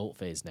his adult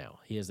phase now.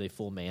 He has a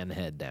full man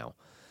head now.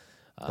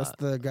 That's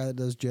the guy that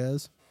does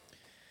jazz?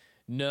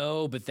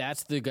 No, but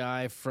that's the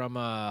guy from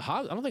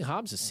Hobbs. I don't think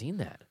Hobbs has seen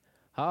that.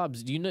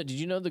 Hobbs, did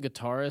you know the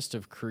guitarist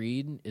of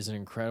Creed is an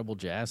incredible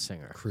jazz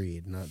singer?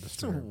 Creed, not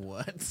Disturbed.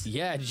 What?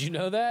 Yeah, did you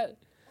know that?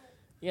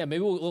 Yeah,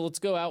 maybe let's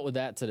go out with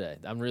that today.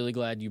 I'm really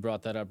glad you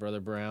brought that up, Brother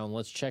Brown.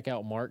 Let's check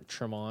out Mark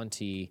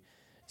Tremonti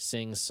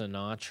sing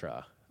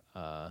Sinatra.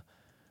 Oh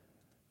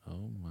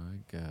my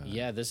God.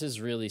 Yeah, this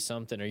is really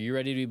something. Are you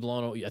ready to be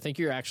blown away? I think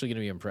you're actually going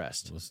to be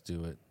impressed. Let's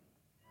do it.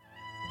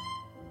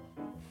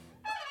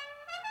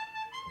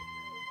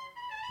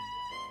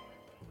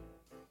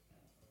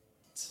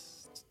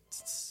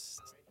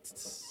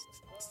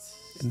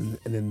 And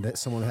then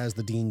someone has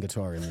the Dean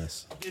guitar in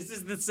this. This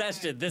is the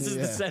session. This is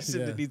the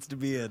session that needs to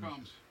be in. Oh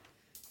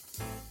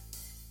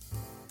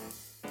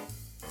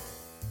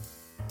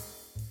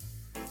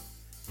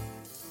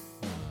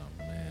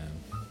man.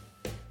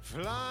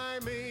 Fly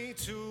me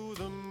to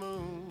the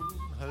moon,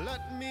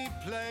 let me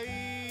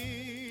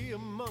play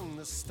among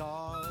the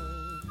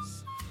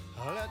stars.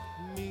 Let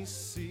me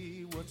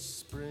see what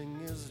spring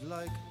is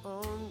like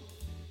on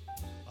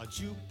a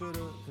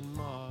Jupiter and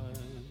Mars.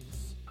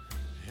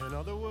 In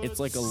other words, It's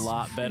like a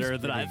lot better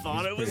than I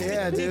thought it was.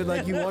 Yeah, dude,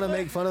 like you want to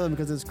make fun of him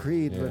because it's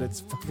Creed, but it's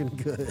fucking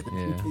good.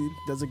 Yeah. He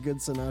does a good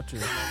Sinatra.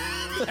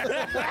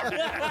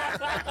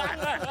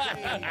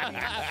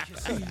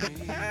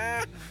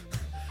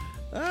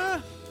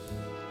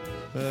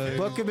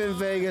 Book him in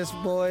Vegas,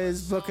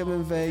 boys. Book him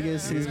in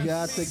Vegas. He's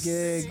got the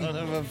gig. Son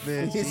of a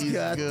bitch. He's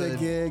got the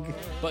gig.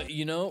 But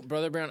you know,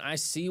 Brother Brown, I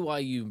see why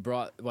you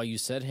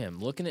said him.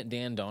 Looking at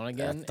Dan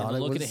Donegan and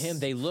looking at him,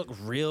 they look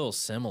real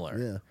similar.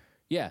 Yeah.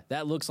 Yeah,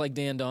 that looks like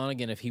Dan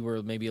Donegan if he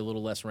were maybe a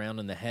little less round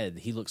in the head.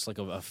 He looks like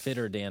a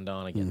fitter Dan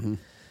Donegan. Mm-hmm.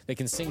 They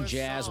can sing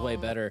jazz way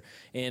better.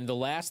 And the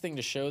last thing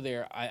to show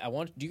there, I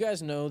want. Do you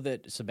guys know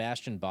that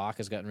Sebastian Bach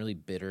has gotten really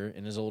bitter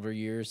in his older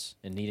years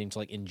and needing to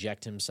like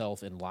inject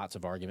himself in lots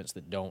of arguments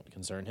that don't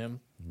concern him?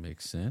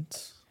 Makes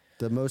sense.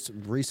 The most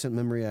recent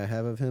memory I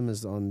have of him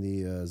is on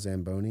the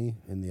Zamboni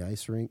in the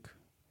ice rink.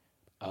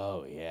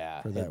 Oh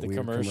yeah, For that the weird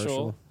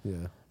commercial.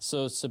 Yeah.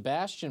 So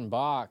Sebastian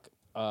Bach,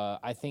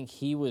 I think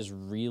he was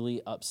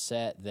really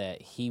upset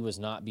that he was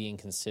not being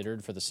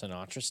considered for the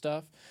Sinatra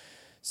stuff.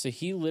 So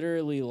he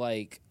literally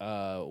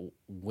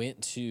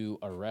went to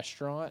a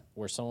restaurant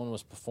where someone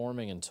was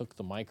performing and took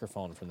the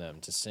microphone from them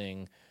to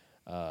sing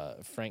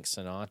Frank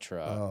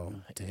Sinatra. Oh,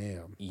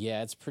 damn.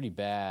 Yeah, it's pretty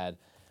bad.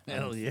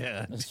 Hell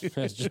yeah.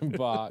 Sebastian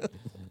Bach.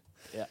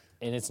 Yeah,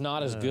 and it's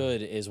not as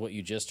good as what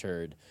you just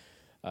heard.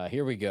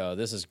 Here we go.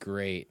 This is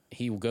great.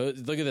 He goes.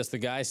 Look at this. The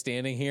guy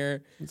standing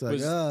here. It's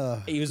like,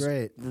 he was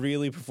great.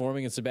 really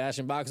performing, and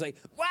Sebastian Bach was like,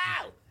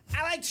 "Wow,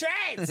 I like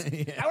trains.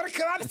 I want to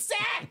come on set."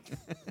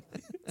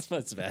 It's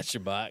not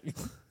Sebastian Bach.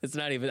 It's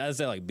not even. I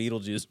say like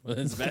Beetlejuice, but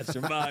it's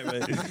Sebastian Bach.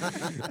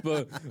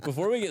 But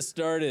before we get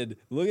started,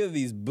 look at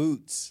these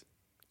boots.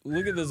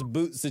 Look at this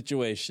boot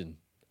situation.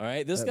 All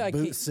right, this guy.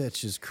 Boot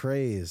sitch is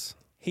craze.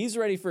 He's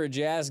ready for a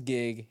jazz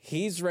gig.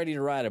 He's ready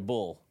to ride a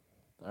bull.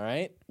 All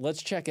right,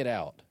 let's check it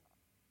out.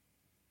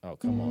 Oh,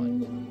 come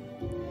on.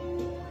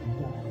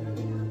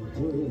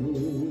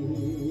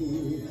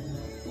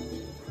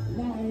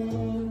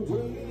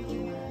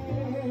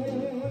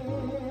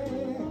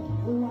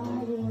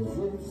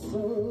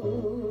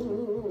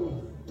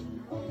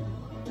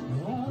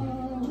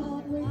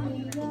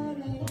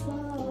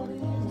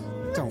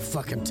 Don't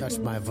fucking touch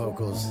my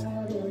vocals.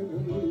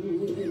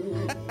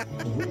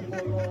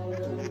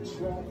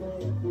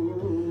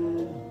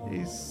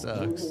 He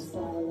sucks.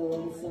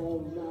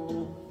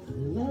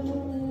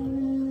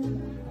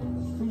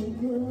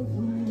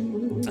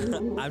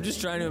 I'm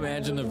just trying to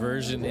imagine the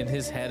version in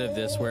his head of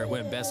this where it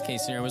went best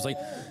case scenario. It was like,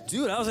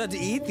 dude, I was out to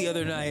eat the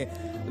other night.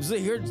 I was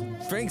like, heard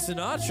Frank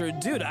Sinatra.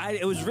 Dude,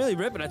 it was really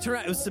ripping. I turned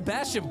around. It was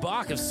Sebastian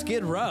Bach of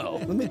Skid Row.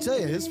 Let me tell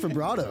you, his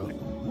vibrato.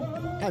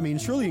 I mean,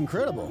 truly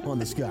incredible on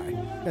this guy.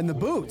 And the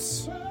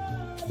boots.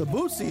 The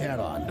boots he had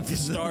on. The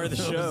star of the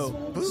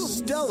show.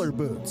 Stellar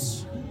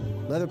boots.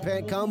 Leather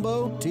pant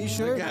combo,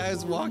 t-shirt. The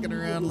guy's walking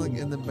around like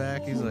in the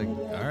back. He's like,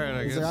 all right,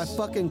 I He's guess.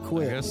 like, I fucking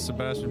quit. I guess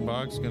Sebastian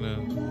Bach's gonna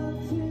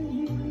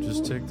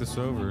just take this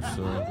over.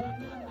 So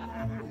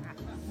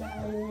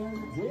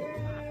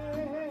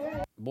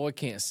Boy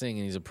can't sing,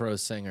 and he's a pro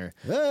singer.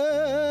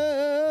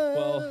 Hey!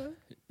 Well,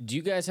 do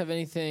you guys have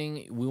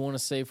anything we want to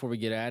say before we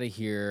get out of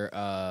here?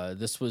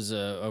 This was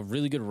a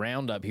really good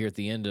roundup here at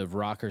the end of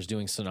Rockers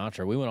doing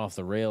Sinatra. We went off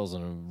the rails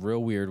in a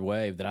real weird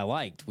way that I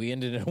liked. We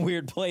ended in a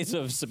weird place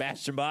of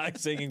Sebastian Bach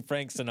singing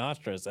Frank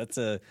Sinatra.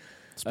 So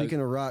Speaking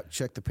of rock,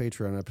 check the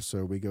Patreon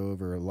episode. We go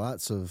over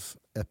lots of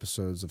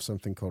episodes of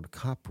something called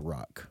cop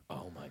rock.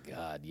 Oh my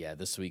God! Yeah,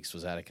 this week's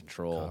was out of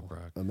control. Cop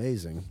rock.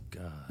 Amazing.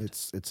 God.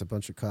 It's a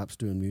bunch of cops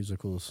doing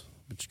musicals,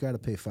 but you got to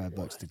pay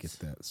 $5 to get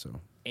that. So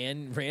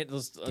And Give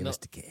us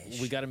the cash.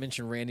 we got to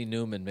mention Randy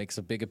Newman makes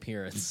a big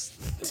appearance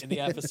in the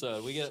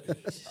episode. We get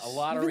a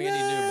lot of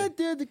Randy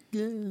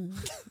Newman.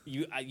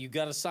 You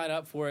got to sign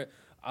up for it.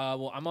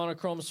 Well, I'm on a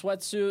chrome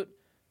sweatsuit.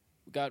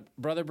 We got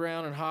Brother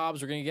Brown and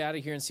Hobbs. We're gonna get out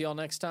of here and see y'all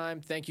next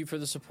time. Thank you for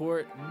the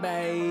support.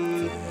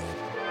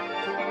 Bye.